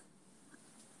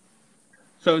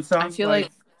 So it sounds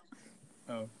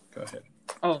Oh, go ahead.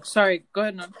 Oh, sorry. Go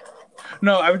ahead, Nun.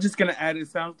 No, I was just going to add, it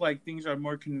sounds like things are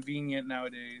more convenient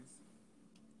nowadays.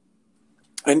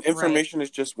 And information is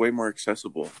just way more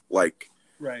accessible. Like,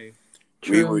 right.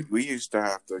 We used to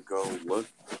have to go look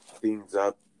things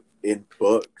up in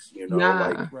books, you know,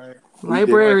 right.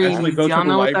 Libraries. Y'all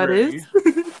know what that is?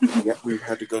 Yeah, we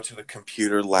had to go to the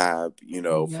computer lab, you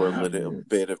know, for a little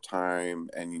bit of time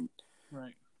and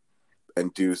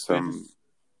do some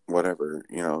whatever,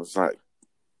 you know. It's not,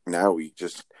 now we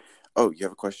just, you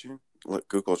have a question? Look,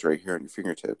 Google's right here on your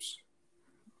fingertips.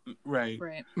 Right.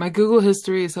 My Google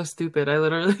history is so stupid. I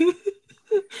literally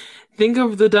think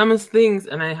of the dumbest things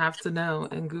and I have to know,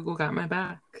 and Google got my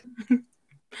back.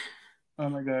 Oh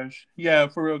my gosh. Yeah,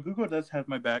 for real, Google does have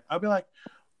my back. I'll be like,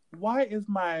 why is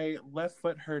my left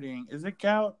foot hurting? Is it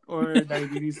gout or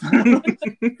diabetes?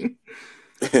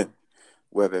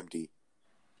 WebMD.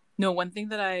 No, one thing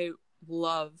that I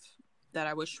love that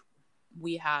I wish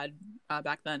we had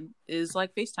back then is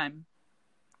like FaceTime.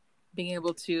 Being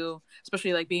able to,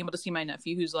 especially like being able to see my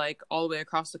nephew who's like all the way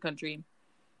across the country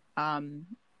on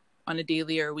a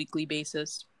daily or weekly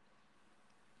basis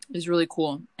is really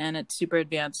cool. And it's super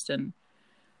advanced and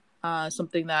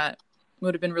something that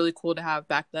would have been really cool to have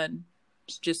back then.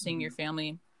 Just seeing your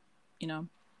family, you know,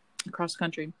 across the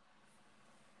country.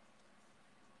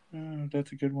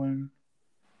 That's a good one.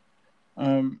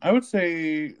 I would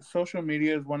say social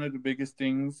media is one of the biggest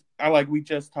things. We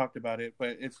just talked about it,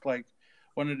 but it's like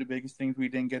one of the biggest things we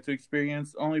didn't get to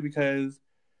experience, only because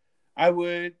I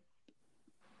wish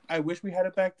we had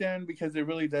it back then, because it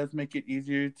really does make it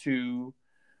easier to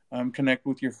connect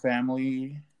with your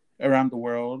family around the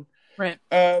world. Right.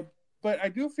 But I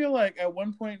do feel like at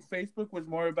one point Facebook was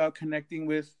more about connecting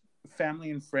with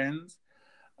family and friends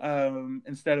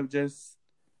instead of just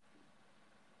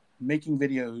making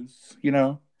videos, you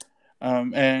know?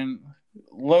 And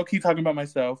low-key talking about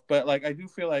myself, but like I do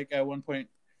feel like at one point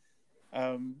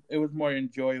it was more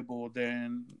enjoyable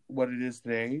than what it is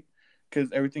today, because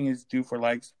everything is due for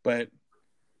likes. But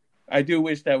I do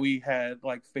wish that we had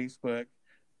like Facebook.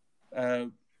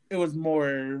 It was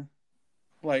more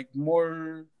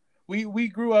we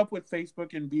grew up with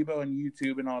Facebook and Bebo and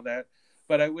YouTube and all that,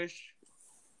 but I wish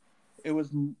it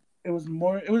was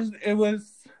more,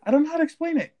 I don't know how to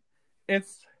explain it.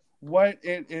 It's what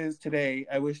it is today.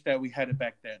 I wish that we had it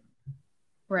back then.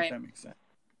 Right. If that makes sense.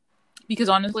 Because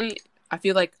honestly, I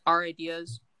feel like our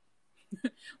ideas,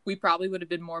 we probably would have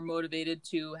been more motivated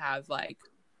to have like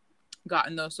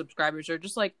gotten those subscribers, or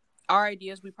just like our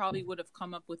ideas, we probably would have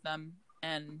come up with them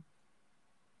and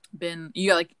been,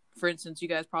 like, for instance, you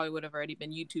guys probably would have already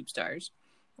been YouTube stars,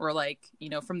 or like, you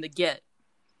know, from the get,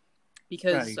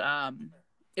 because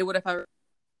it would have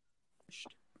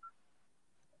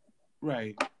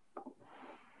right.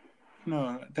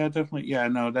 No, that definitely,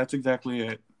 that's exactly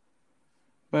it.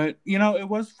 But, you know, it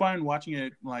was fun watching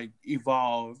it, like,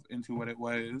 evolve into what it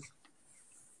was.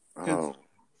 Oh,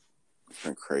 it's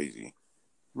been crazy.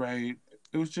 Right.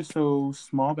 It was just so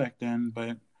small back then,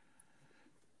 but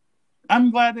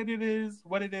I'm glad that it is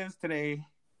what it is today,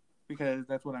 because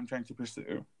that's what I'm trying to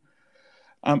pursue.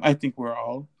 I think we're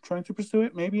all trying to pursue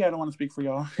it. Maybe I don't want to speak for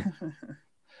y'all.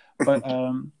 But,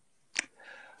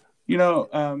 you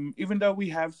know, even though we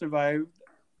have survived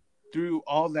through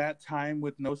all that time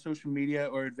with no social media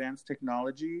or advanced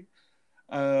technology,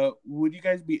 would you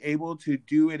guys be able to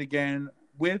do it again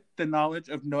with the knowledge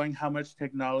of knowing how much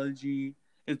technology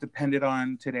is dependent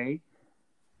on today?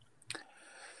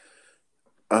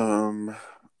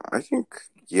 I think,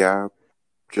 yeah,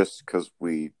 just because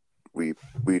we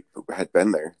had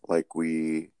been there. Like,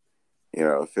 we, you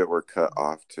know, if it were cut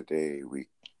off today,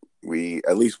 we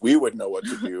at least we would know what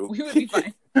to do. We would be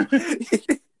fine.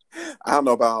 I don't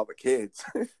know about all the kids.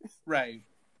 Right.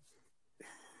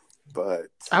 But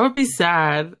I would be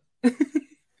sad.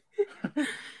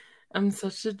 I'm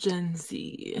such a Gen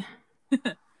Z.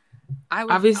 I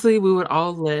would Obviously, we would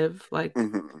all live. Like,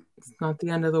 Mhm. it's not the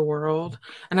end of the world.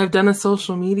 And I've done a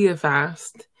social media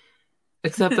fast,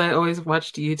 except I always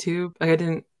watched YouTube. Like, I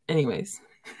didn't. Anyways,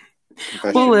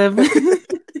 That's we'll true. live.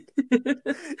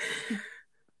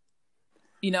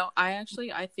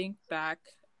 I think back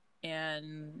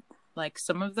and like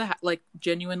some of the like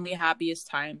genuinely happiest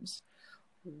times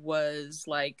was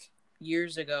like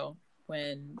years ago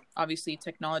when obviously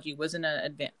technology wasn't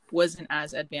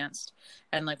as advanced,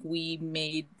 and like we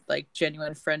made like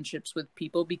genuine friendships with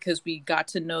people because we got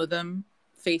to know them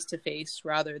face to face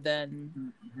rather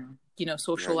than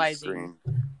socializing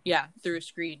through a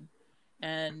screen.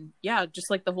 And just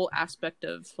like the whole aspect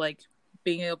of like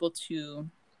being able to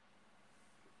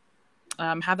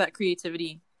have that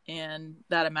creativity and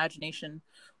that imagination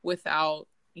without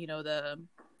the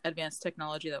advanced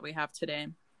technology that we have today.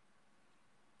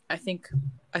 I think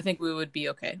we would be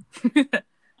okay.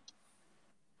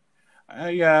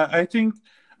 Yeah,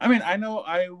 I know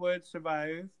I would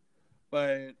survive,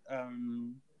 but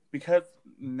because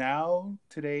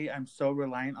today, I'm so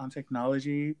reliant on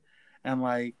technology and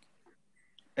like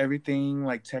everything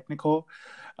like technical,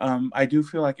 I do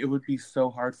feel like it would be so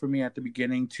hard for me at the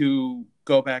beginning to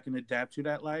go back and adapt to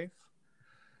that life.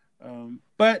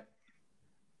 But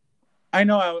I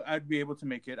know I'd be able to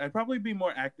make it. I'd probably be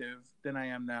more active than I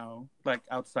am now, like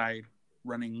outside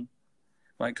running,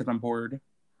 like because I'm bored.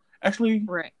 Actually,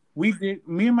 Right.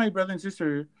 me and my brother and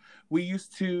sister, we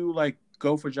used to like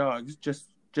go for jogs just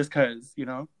cause,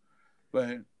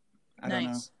 but I don't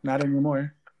know, not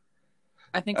anymore.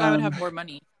 I think I would have more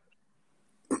money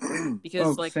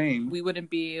because like same. we wouldn't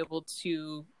be able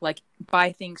to like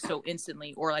buy things so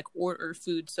instantly or like order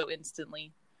food so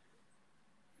instantly.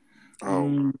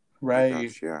 Oh, right. my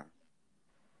gosh, yeah.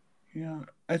 Yeah,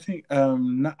 I think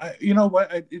you know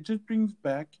what? It just brings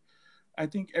back. I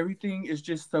think everything is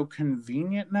just so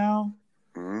convenient now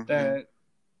that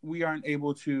we aren't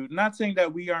able to. Not saying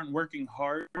that we aren't working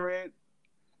hard for it,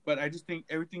 but I just think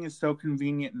everything is so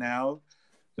convenient now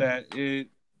that it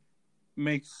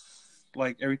makes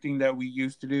like everything that we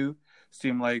used to do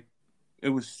seem like it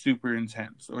was super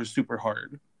intense or super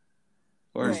hard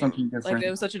or something different. Like it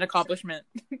was such an accomplishment.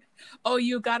 Oh,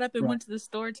 you got up and went to the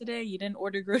store today? You didn't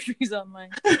order groceries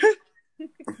online?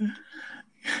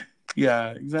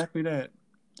 Yeah, exactly that.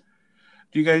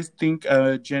 Do you guys think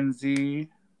Gen Z...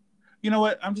 You know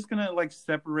what? I'm just going to like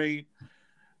separate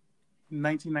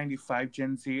 1995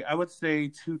 Gen Z. I would say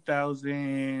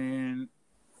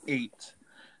 2008.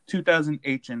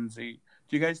 2008 Gen Z.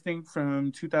 Do you guys think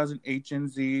from 2008 Gen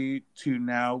Z to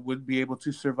now would be able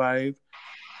to survive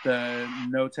the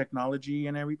no technology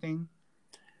and everything?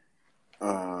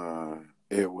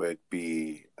 It would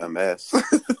be a mess.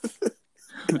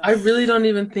 I really don't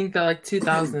even think that like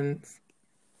 2000s.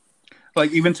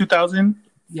 Like even 2000?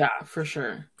 Yeah, for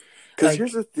sure. Because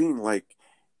here's the thing, like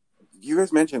you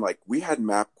guys mentioned, like we had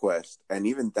MapQuest, and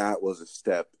even that was a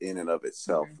step in and of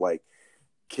itself. Like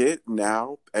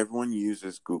now, everyone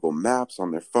uses Google Maps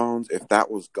on their phones. If that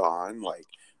was gone, like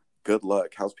good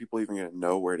luck. How's people even gonna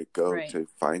know where to go to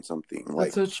find something?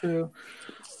 Like that's so true.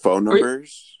 Phone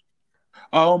numbers.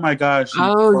 Oh my gosh.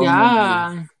 Oh yeah.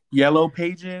 Numbers. Yellow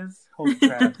pages. Holy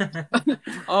crap.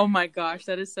 Oh my gosh,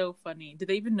 that is so funny. Do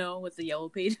they even know what the yellow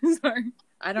pages are?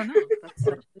 I don't know.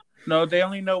 No, they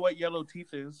only know what yellow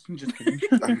teeth is. I'm just kidding.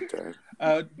 I'm dead.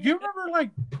 You remember like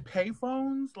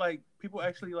payphones? Like people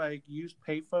actually like use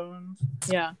payphones?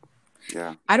 Yeah.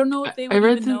 Yeah. I don't know if they would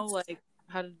even know like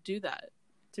how to do that,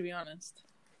 to be honest.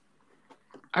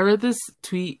 I read this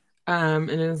tweet, and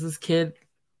it was this kid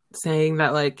saying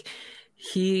that like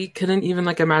he couldn't even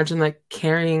like imagine like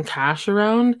carrying cash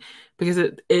around because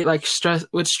it like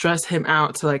would stress him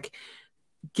out to like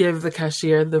give the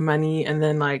cashier the money and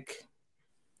then like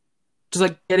just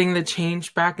like getting the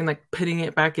change back and like putting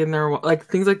it back in there, like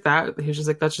things like that. He was just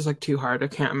like, that's just like too hard. I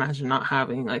can't imagine not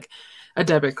having like a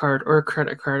debit card or a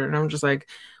credit card. And I'm just like,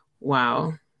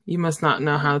 wow, you must not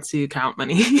know how to count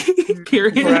money.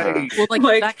 Period. Right. Well,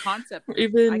 like that concept, or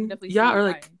even or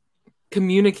like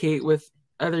communicate with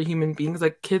other human beings.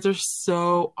 Like kids are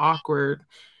so awkward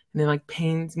and it like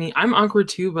pains me. I'm awkward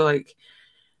too, but like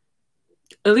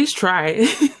at least try.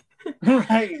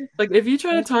 Right. Like if you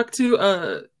try to talk to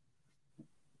a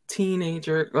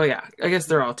teenager, well yeah, I guess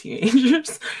they're all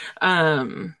teenagers.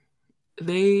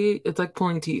 It's like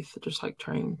pulling teeth, just like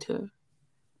trying to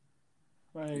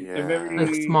they're very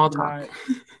like small talk.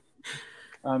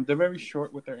 They're very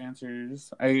short with their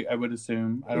answers. I would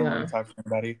assume. I don't want to talk to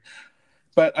anybody.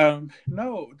 But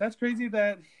no, that's crazy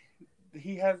that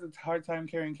he has a hard time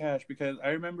carrying cash because I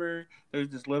remember there's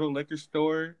this little liquor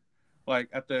store like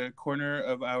at the corner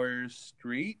of our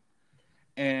street,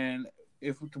 and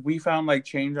if we found like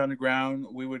change on the ground,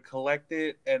 we would collect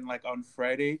it, and like on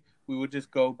Friday we would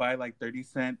just go buy like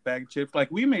 30-cent bag of chips.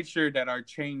 Like we made sure that our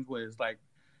change was like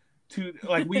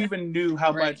like we even knew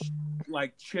how Right. much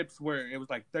like chips were. It was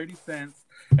like 30 cents,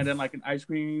 and then like an ice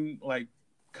cream like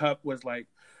cup was like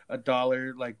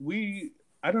 $1. Like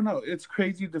I don't know. It's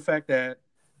crazy the fact that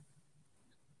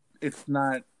it's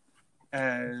not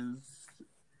as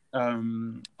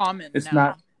Common it's now.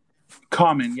 not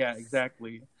common. Yeah,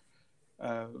 exactly.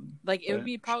 Like it would But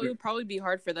be sure. probably be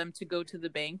hard for them to go to the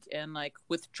bank and like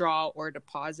withdraw or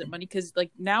deposit money, because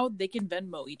like now they can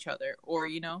Venmo each other, or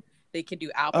they can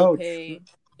do Apple Oh, Pay. true.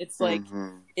 It's like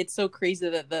Mhm. it's so crazy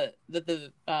that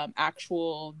the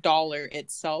actual dollar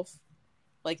itself,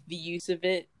 like the use of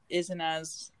it, isn't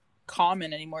as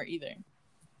common anymore either.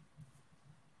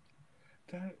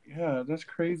 Yeah, that's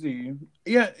crazy.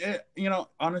 Yeah,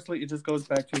 honestly, it just goes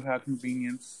back to how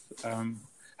convenient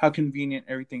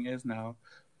everything is now,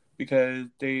 because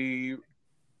they,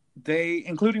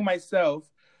 including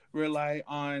myself, rely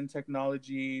on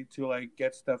technology to like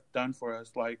get stuff done for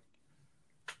us. Like,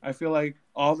 I feel like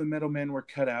all the middlemen were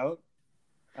cut out,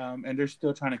 and they're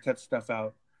still trying to cut stuff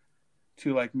out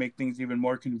to like make things even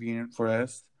more convenient for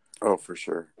us. Oh, for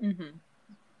sure. Mm-hmm.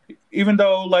 Even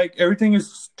though like everything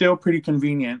is still pretty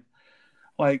convenient,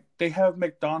 like they have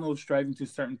McDonald's driving to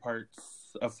certain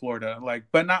parts of Florida, like,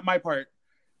 but not my part.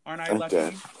 Aren't I I'm lucky?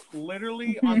 dead.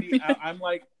 Literally I'm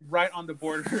like right on the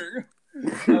border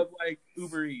of like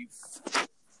Uber Eats.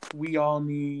 We all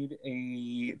need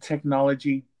a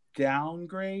technology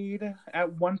downgrade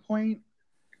at one point,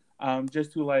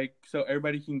 just to like so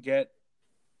everybody can get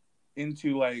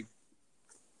into like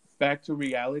back to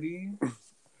reality.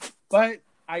 But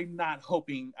I'm not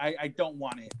hoping. I don't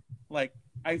want it. Like,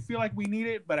 I feel like we need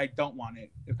it, but I don't want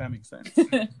it, if that makes sense.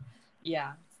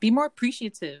 Yeah. Be more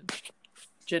appreciative,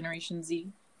 Generation Z.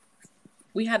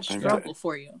 We had a struggle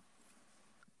for you.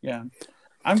 Yeah.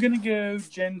 I'm going to give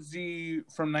Gen Z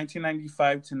from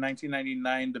 1995 to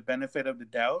 1999 the benefit of the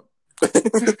doubt.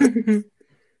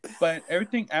 But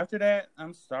everything after that,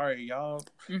 I'm sorry, y'all.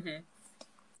 Mm-hmm.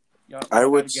 Y'all I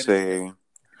would gotta get it say together.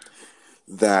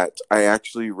 that I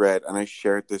actually read, and I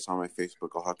shared this on my Facebook.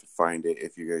 I'll have to find it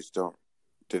if you guys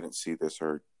didn't see this,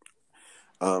 or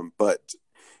but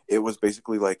it was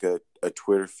basically like a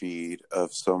Twitter feed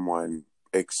of someone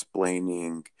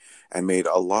explaining and made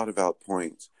a lot of out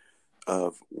points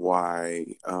of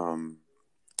why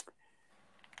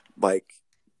like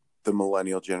the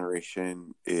millennial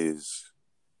generation is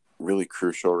really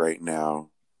crucial right now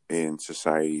in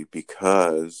society,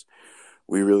 because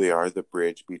we really are the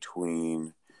bridge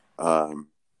between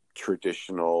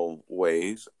traditional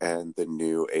ways and the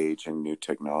new age and new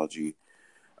technology.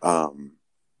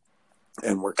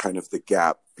 And we're kind of the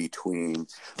gap between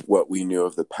what we knew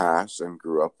of the past and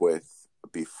grew up with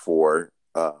before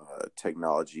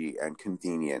technology and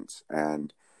convenience.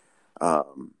 And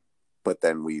but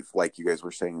then we've, like you guys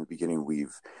were saying in the beginning,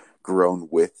 we've grown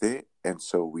with it, and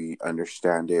so we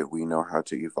understand it. We know how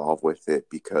to evolve with it,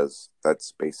 because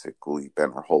that's basically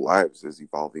been our whole lives, is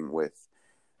evolving with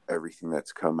everything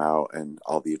that's come out and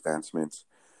all the advancements.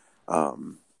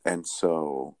 And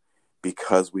so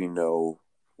because we know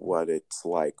what it's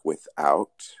like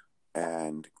without,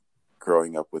 and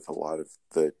growing up with a lot of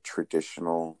the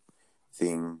traditional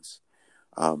things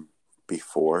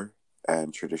before,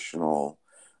 and traditional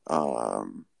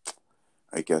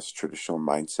I guess traditional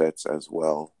mindsets as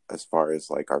well, as far as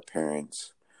like our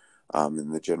parents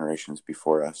and the generations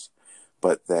before us.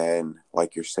 But then,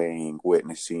 like you're saying,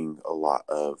 witnessing a lot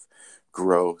of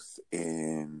growth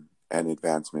in and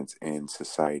advancements in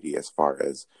society, as far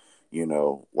as,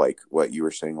 like what you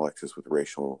were saying, Alexis, with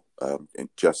racial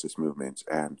justice movements,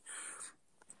 and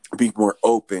be more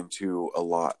open to a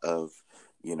lot of,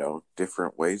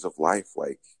 different ways of life.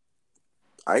 Like,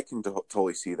 I can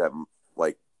totally see that,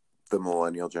 like, the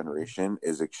millennial generation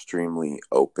is extremely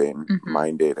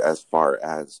open-minded as far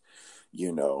as,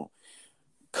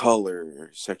 color,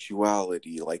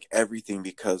 sexuality, like everything,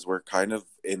 because we're kind of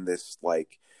in this,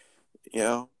 like,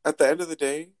 at the end of the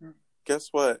day, guess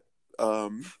what?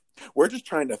 We're just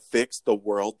trying to fix the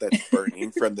world that's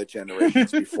burning from the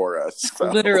generations before us.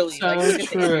 So. Literally, So like, look at the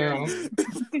true.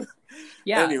 air.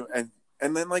 Yeah. Anyway,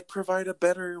 and then like provide a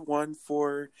better one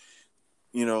for,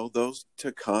 those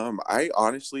to come. I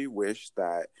honestly wish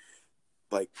that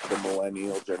like the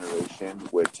millennial generation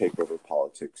would take over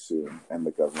politics soon, and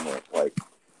the government, like,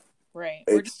 right.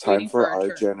 We're it's just time waiting for our our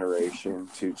turn. generation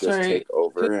to just take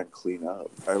over and clean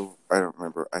up. I don't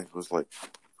remember. I was like,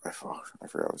 I forgot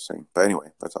what I was saying. But anyway,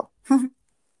 that's all.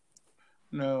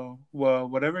 No. Well,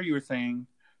 whatever you were saying,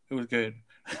 it was good.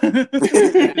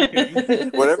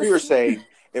 Whatever you were saying,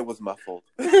 it was muffled.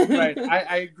 Right.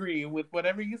 I agree with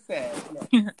whatever you said.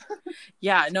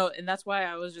 Yeah, no, and that's why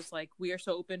I was just like, we are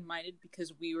so open-minded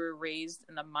because we were raised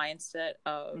in the mindset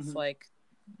of like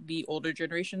the older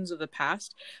generations of the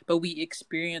past, but we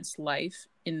experienced life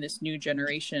in this new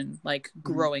generation, like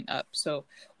growing up. So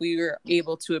we were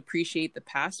able to appreciate the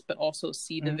past, but also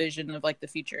see the vision of like the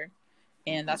future.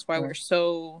 And that's why we're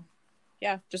so,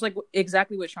 just like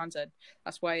exactly what Sean said.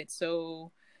 That's why it's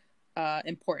so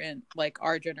important, like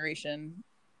our generation,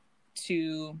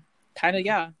 to kind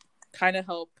of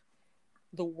help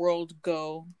the world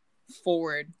go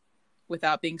forward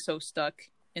without being so stuck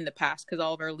in the past, because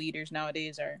all of our leaders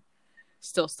nowadays are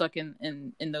still stuck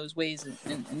in those ways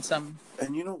in some.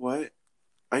 And you know what?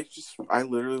 I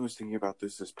literally was thinking about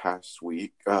this past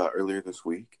week, earlier this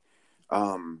week,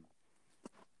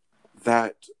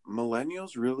 that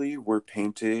millennials really were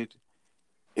painted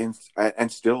in,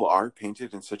 and still are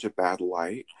painted in such a bad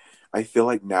light. I feel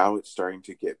like now it's starting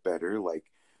to get better. Like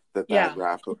the bad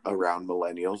rap around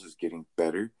millennials is getting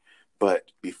better.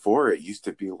 But before, it used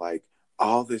to be like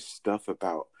all this stuff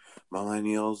about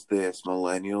millennials this,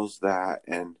 millennials that,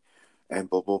 and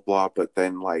blah, blah, blah. But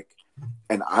then like,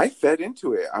 and I fed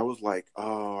into it. I was like,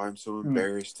 oh, I'm so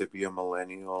embarrassed to be a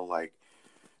millennial. Like,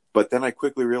 but then I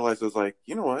quickly realized, I was like,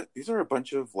 you know what? These are a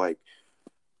bunch of like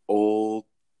old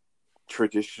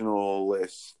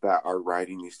traditionalists that are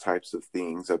writing these types of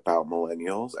things about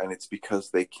millennials. And it's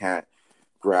because they can't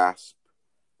grasp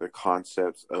the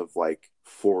concepts of like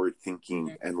forward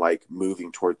thinking and like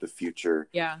moving toward the future.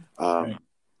 Yeah.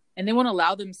 And they won't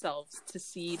allow themselves to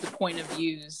see the point of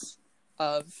views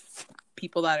of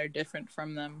people that are different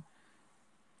from them.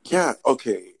 Yeah.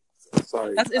 Okay.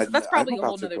 Sorry. That's probably a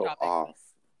whole nother topic.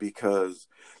 Because,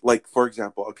 like, for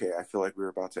example, okay, I feel like we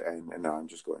were about to end, and now I'm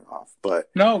just going off. But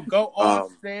no, go off,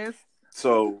 sis.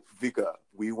 So, Vika,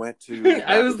 we went to.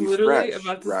 I was literally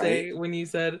about to say, when you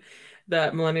said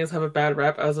that millennials have a bad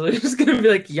rap, I was literally just gonna be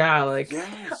like, yeah, like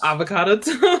avocado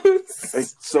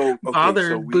toast. So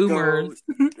bothered boomers.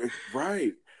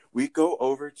 Right. We go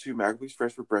over to Maggie's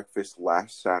Fresh for breakfast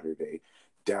last Saturday,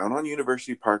 down on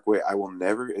University Parkway. I will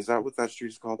never. Is that what that street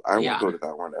is called? I won't go to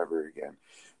that one ever again.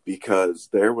 Because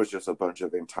there was just a bunch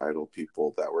of entitled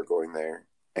people that were going there.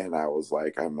 And I was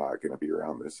like, I'm not going to be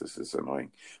around this. This is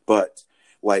annoying. But,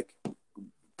 like,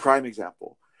 prime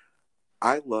example.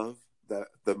 I love the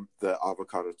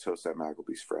avocado toast at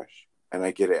Maggie's Fresh. And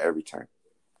I get it every time.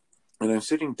 And I'm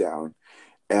sitting down.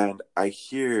 And I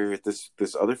hear this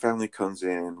other family comes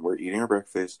in. We're eating our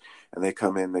breakfast. And they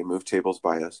come in. They move tables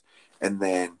by us. And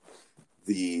then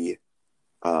the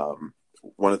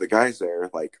one of the guys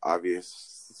there, like,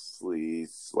 obviously,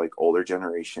 like, older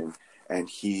generation, and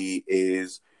he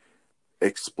is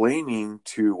explaining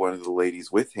to one of the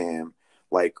ladies with him,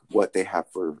 like, what they have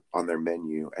on their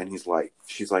menu. And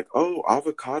she's like, oh,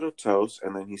 avocado toast.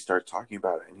 And then he starts talking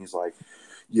about it. And he's like,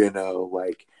 you know,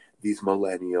 like, these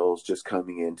millennials just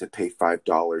coming in to pay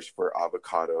 $5 for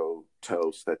avocado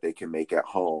toast that they can make at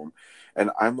home.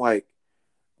 And I'm like,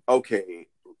 okay,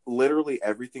 literally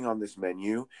everything on this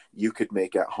menu you could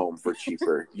make at home for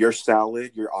cheaper. Your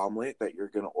salad, your omelet that you're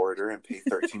going to order and pay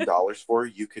 $13 for,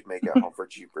 you could make at home for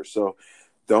cheaper. So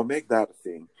don't make that a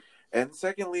thing. And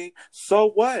secondly, so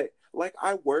what? Like,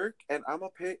 I work and I'm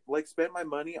going to pay, like, spend my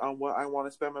money on what I want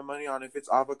to spend my money on. If it's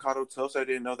avocado toast, I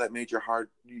didn't know that made your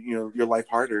life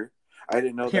harder. I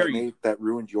didn't know that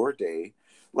ruined your day.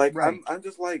 Like, right. I'm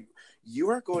just like, you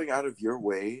are going out of your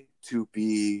way to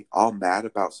be all mad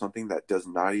about something that does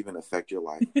not even affect your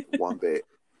life one bit.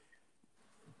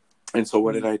 And so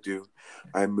what did I do?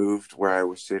 I moved where I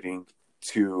was sitting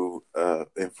to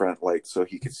in front, like, so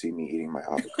he could see me eating my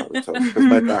avocado toast, because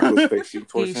my back was facing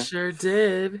towards him. He sure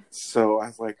did. So I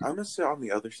was like, I'm gonna sit on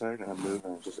the other side, and I moved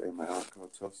and I just ate my avocado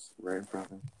toast right in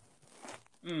front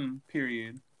of him.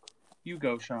 Period. You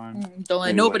go, Sean. Don't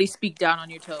let nobody speak down on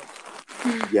your toast.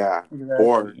 Yeah, exactly.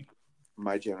 Or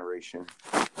my generation.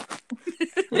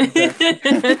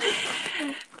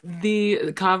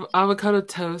 The avocado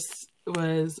toast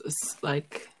was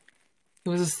like, it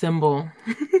was a symbol.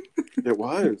 It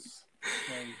was.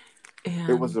 And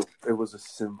it was a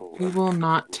symbol. We will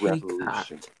not take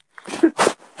that.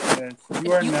 Yes. If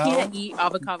you can't eat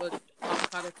avocado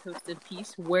toast in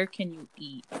peace, where can you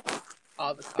eat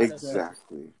avocado toast?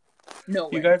 Exactly. No way.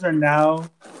 You guys are now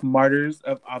martyrs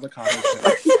of avocado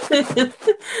toast.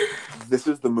 This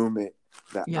is the movement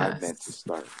that I meant to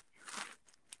start.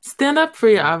 Stand up for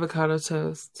your avocado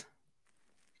toast.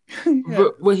 Yeah.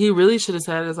 What he really should have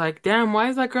said is like, damn, why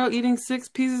is that girl eating 6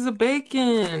 pieces of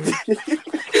bacon?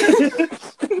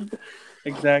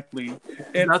 Exactly.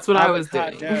 It's That's what I was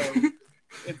doing.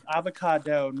 It's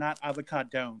avocado, not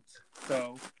avocado.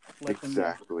 So let them know.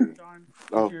 Exactly. John,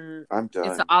 I'm done.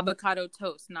 It's an avocado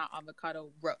toast, not avocado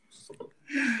roast.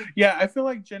 Yeah, I feel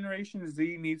like Generation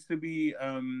Z needs to be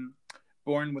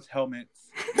born with helmets.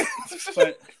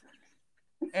 But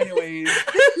anyways.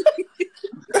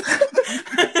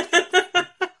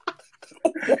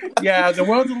 Yeah, the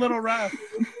world's a little rough.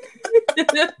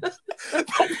 The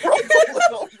world's a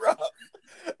little rough.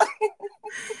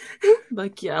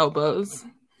 Like your elbows.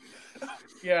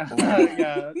 Yeah,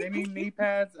 yeah. They need knee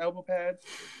pads, elbow pads.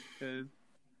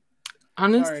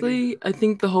 Honestly, I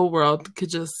think the whole world could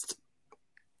just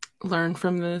learn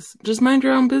from this. Just mind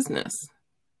your own business.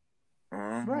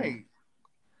 Right.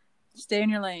 Stay in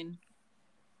your lane.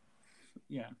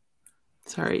 Yeah.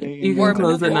 Sorry, you can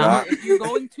close it now. If you're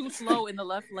going too slow in the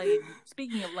left lane,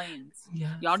 speaking of lanes,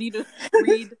 y'all need to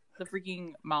read the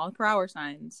freaking mile per hour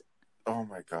signs. Oh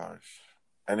my gosh.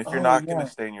 And if you're not going to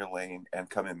stay in your lane and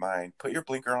come in mine, put your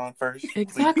blinker on first.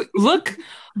 Exactly. Look,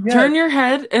 turn your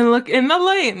head and look in the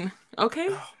lane. Okay?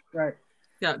 Right.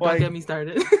 Yeah, don't get me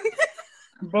started.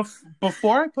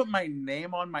 Before I put my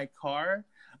name on my car,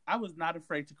 I was not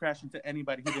afraid to crash into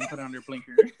anybody who didn't put on their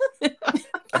blinker.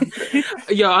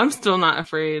 Yo, I'm still not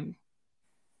afraid.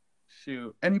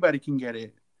 Shoot, anybody can get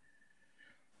it.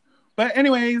 But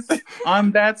anyways,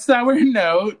 on that sour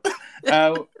note,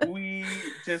 we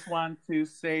just want to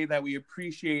say that we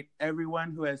appreciate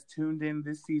everyone who has tuned in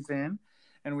this season.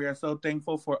 And we are so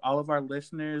thankful for all of our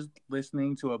listeners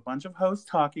listening to a bunch of hosts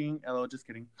talking. LOL, just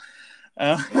kidding.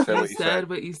 You said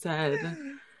what you said.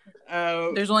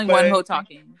 There's only one host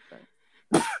talking.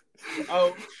 But...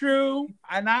 Oh, true.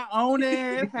 And I own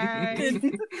it.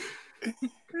 Hey.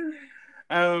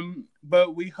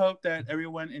 But we hope that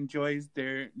everyone enjoys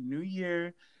their new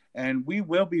year, and we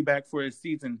will be back for a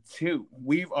season 2.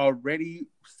 We've already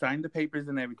signed the papers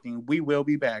and everything. We will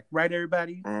be back, right,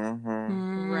 everybody?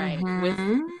 Mm-hmm. Right,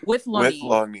 with Lonnie. With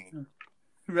Lonnie.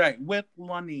 Right, with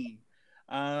Lonnie.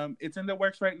 It's in the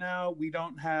works right now. We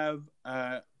don't have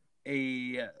a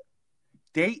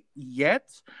date yet,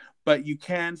 but you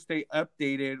can stay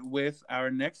updated with our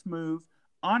next move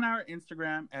on our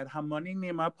Instagram at Hamoni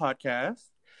Nima Podcast,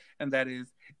 and that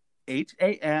is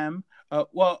HAM.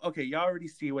 Well, okay, y'all already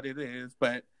see what it is,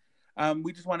 but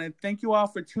we just want to thank you all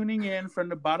for tuning in from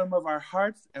the bottom of our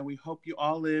hearts, and we hope you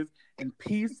all live in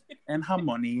peace and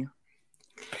harmony.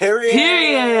 Period.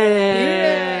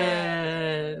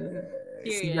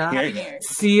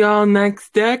 See y'all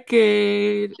next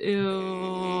decade.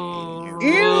 Ew.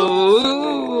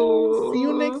 See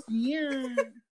you next year.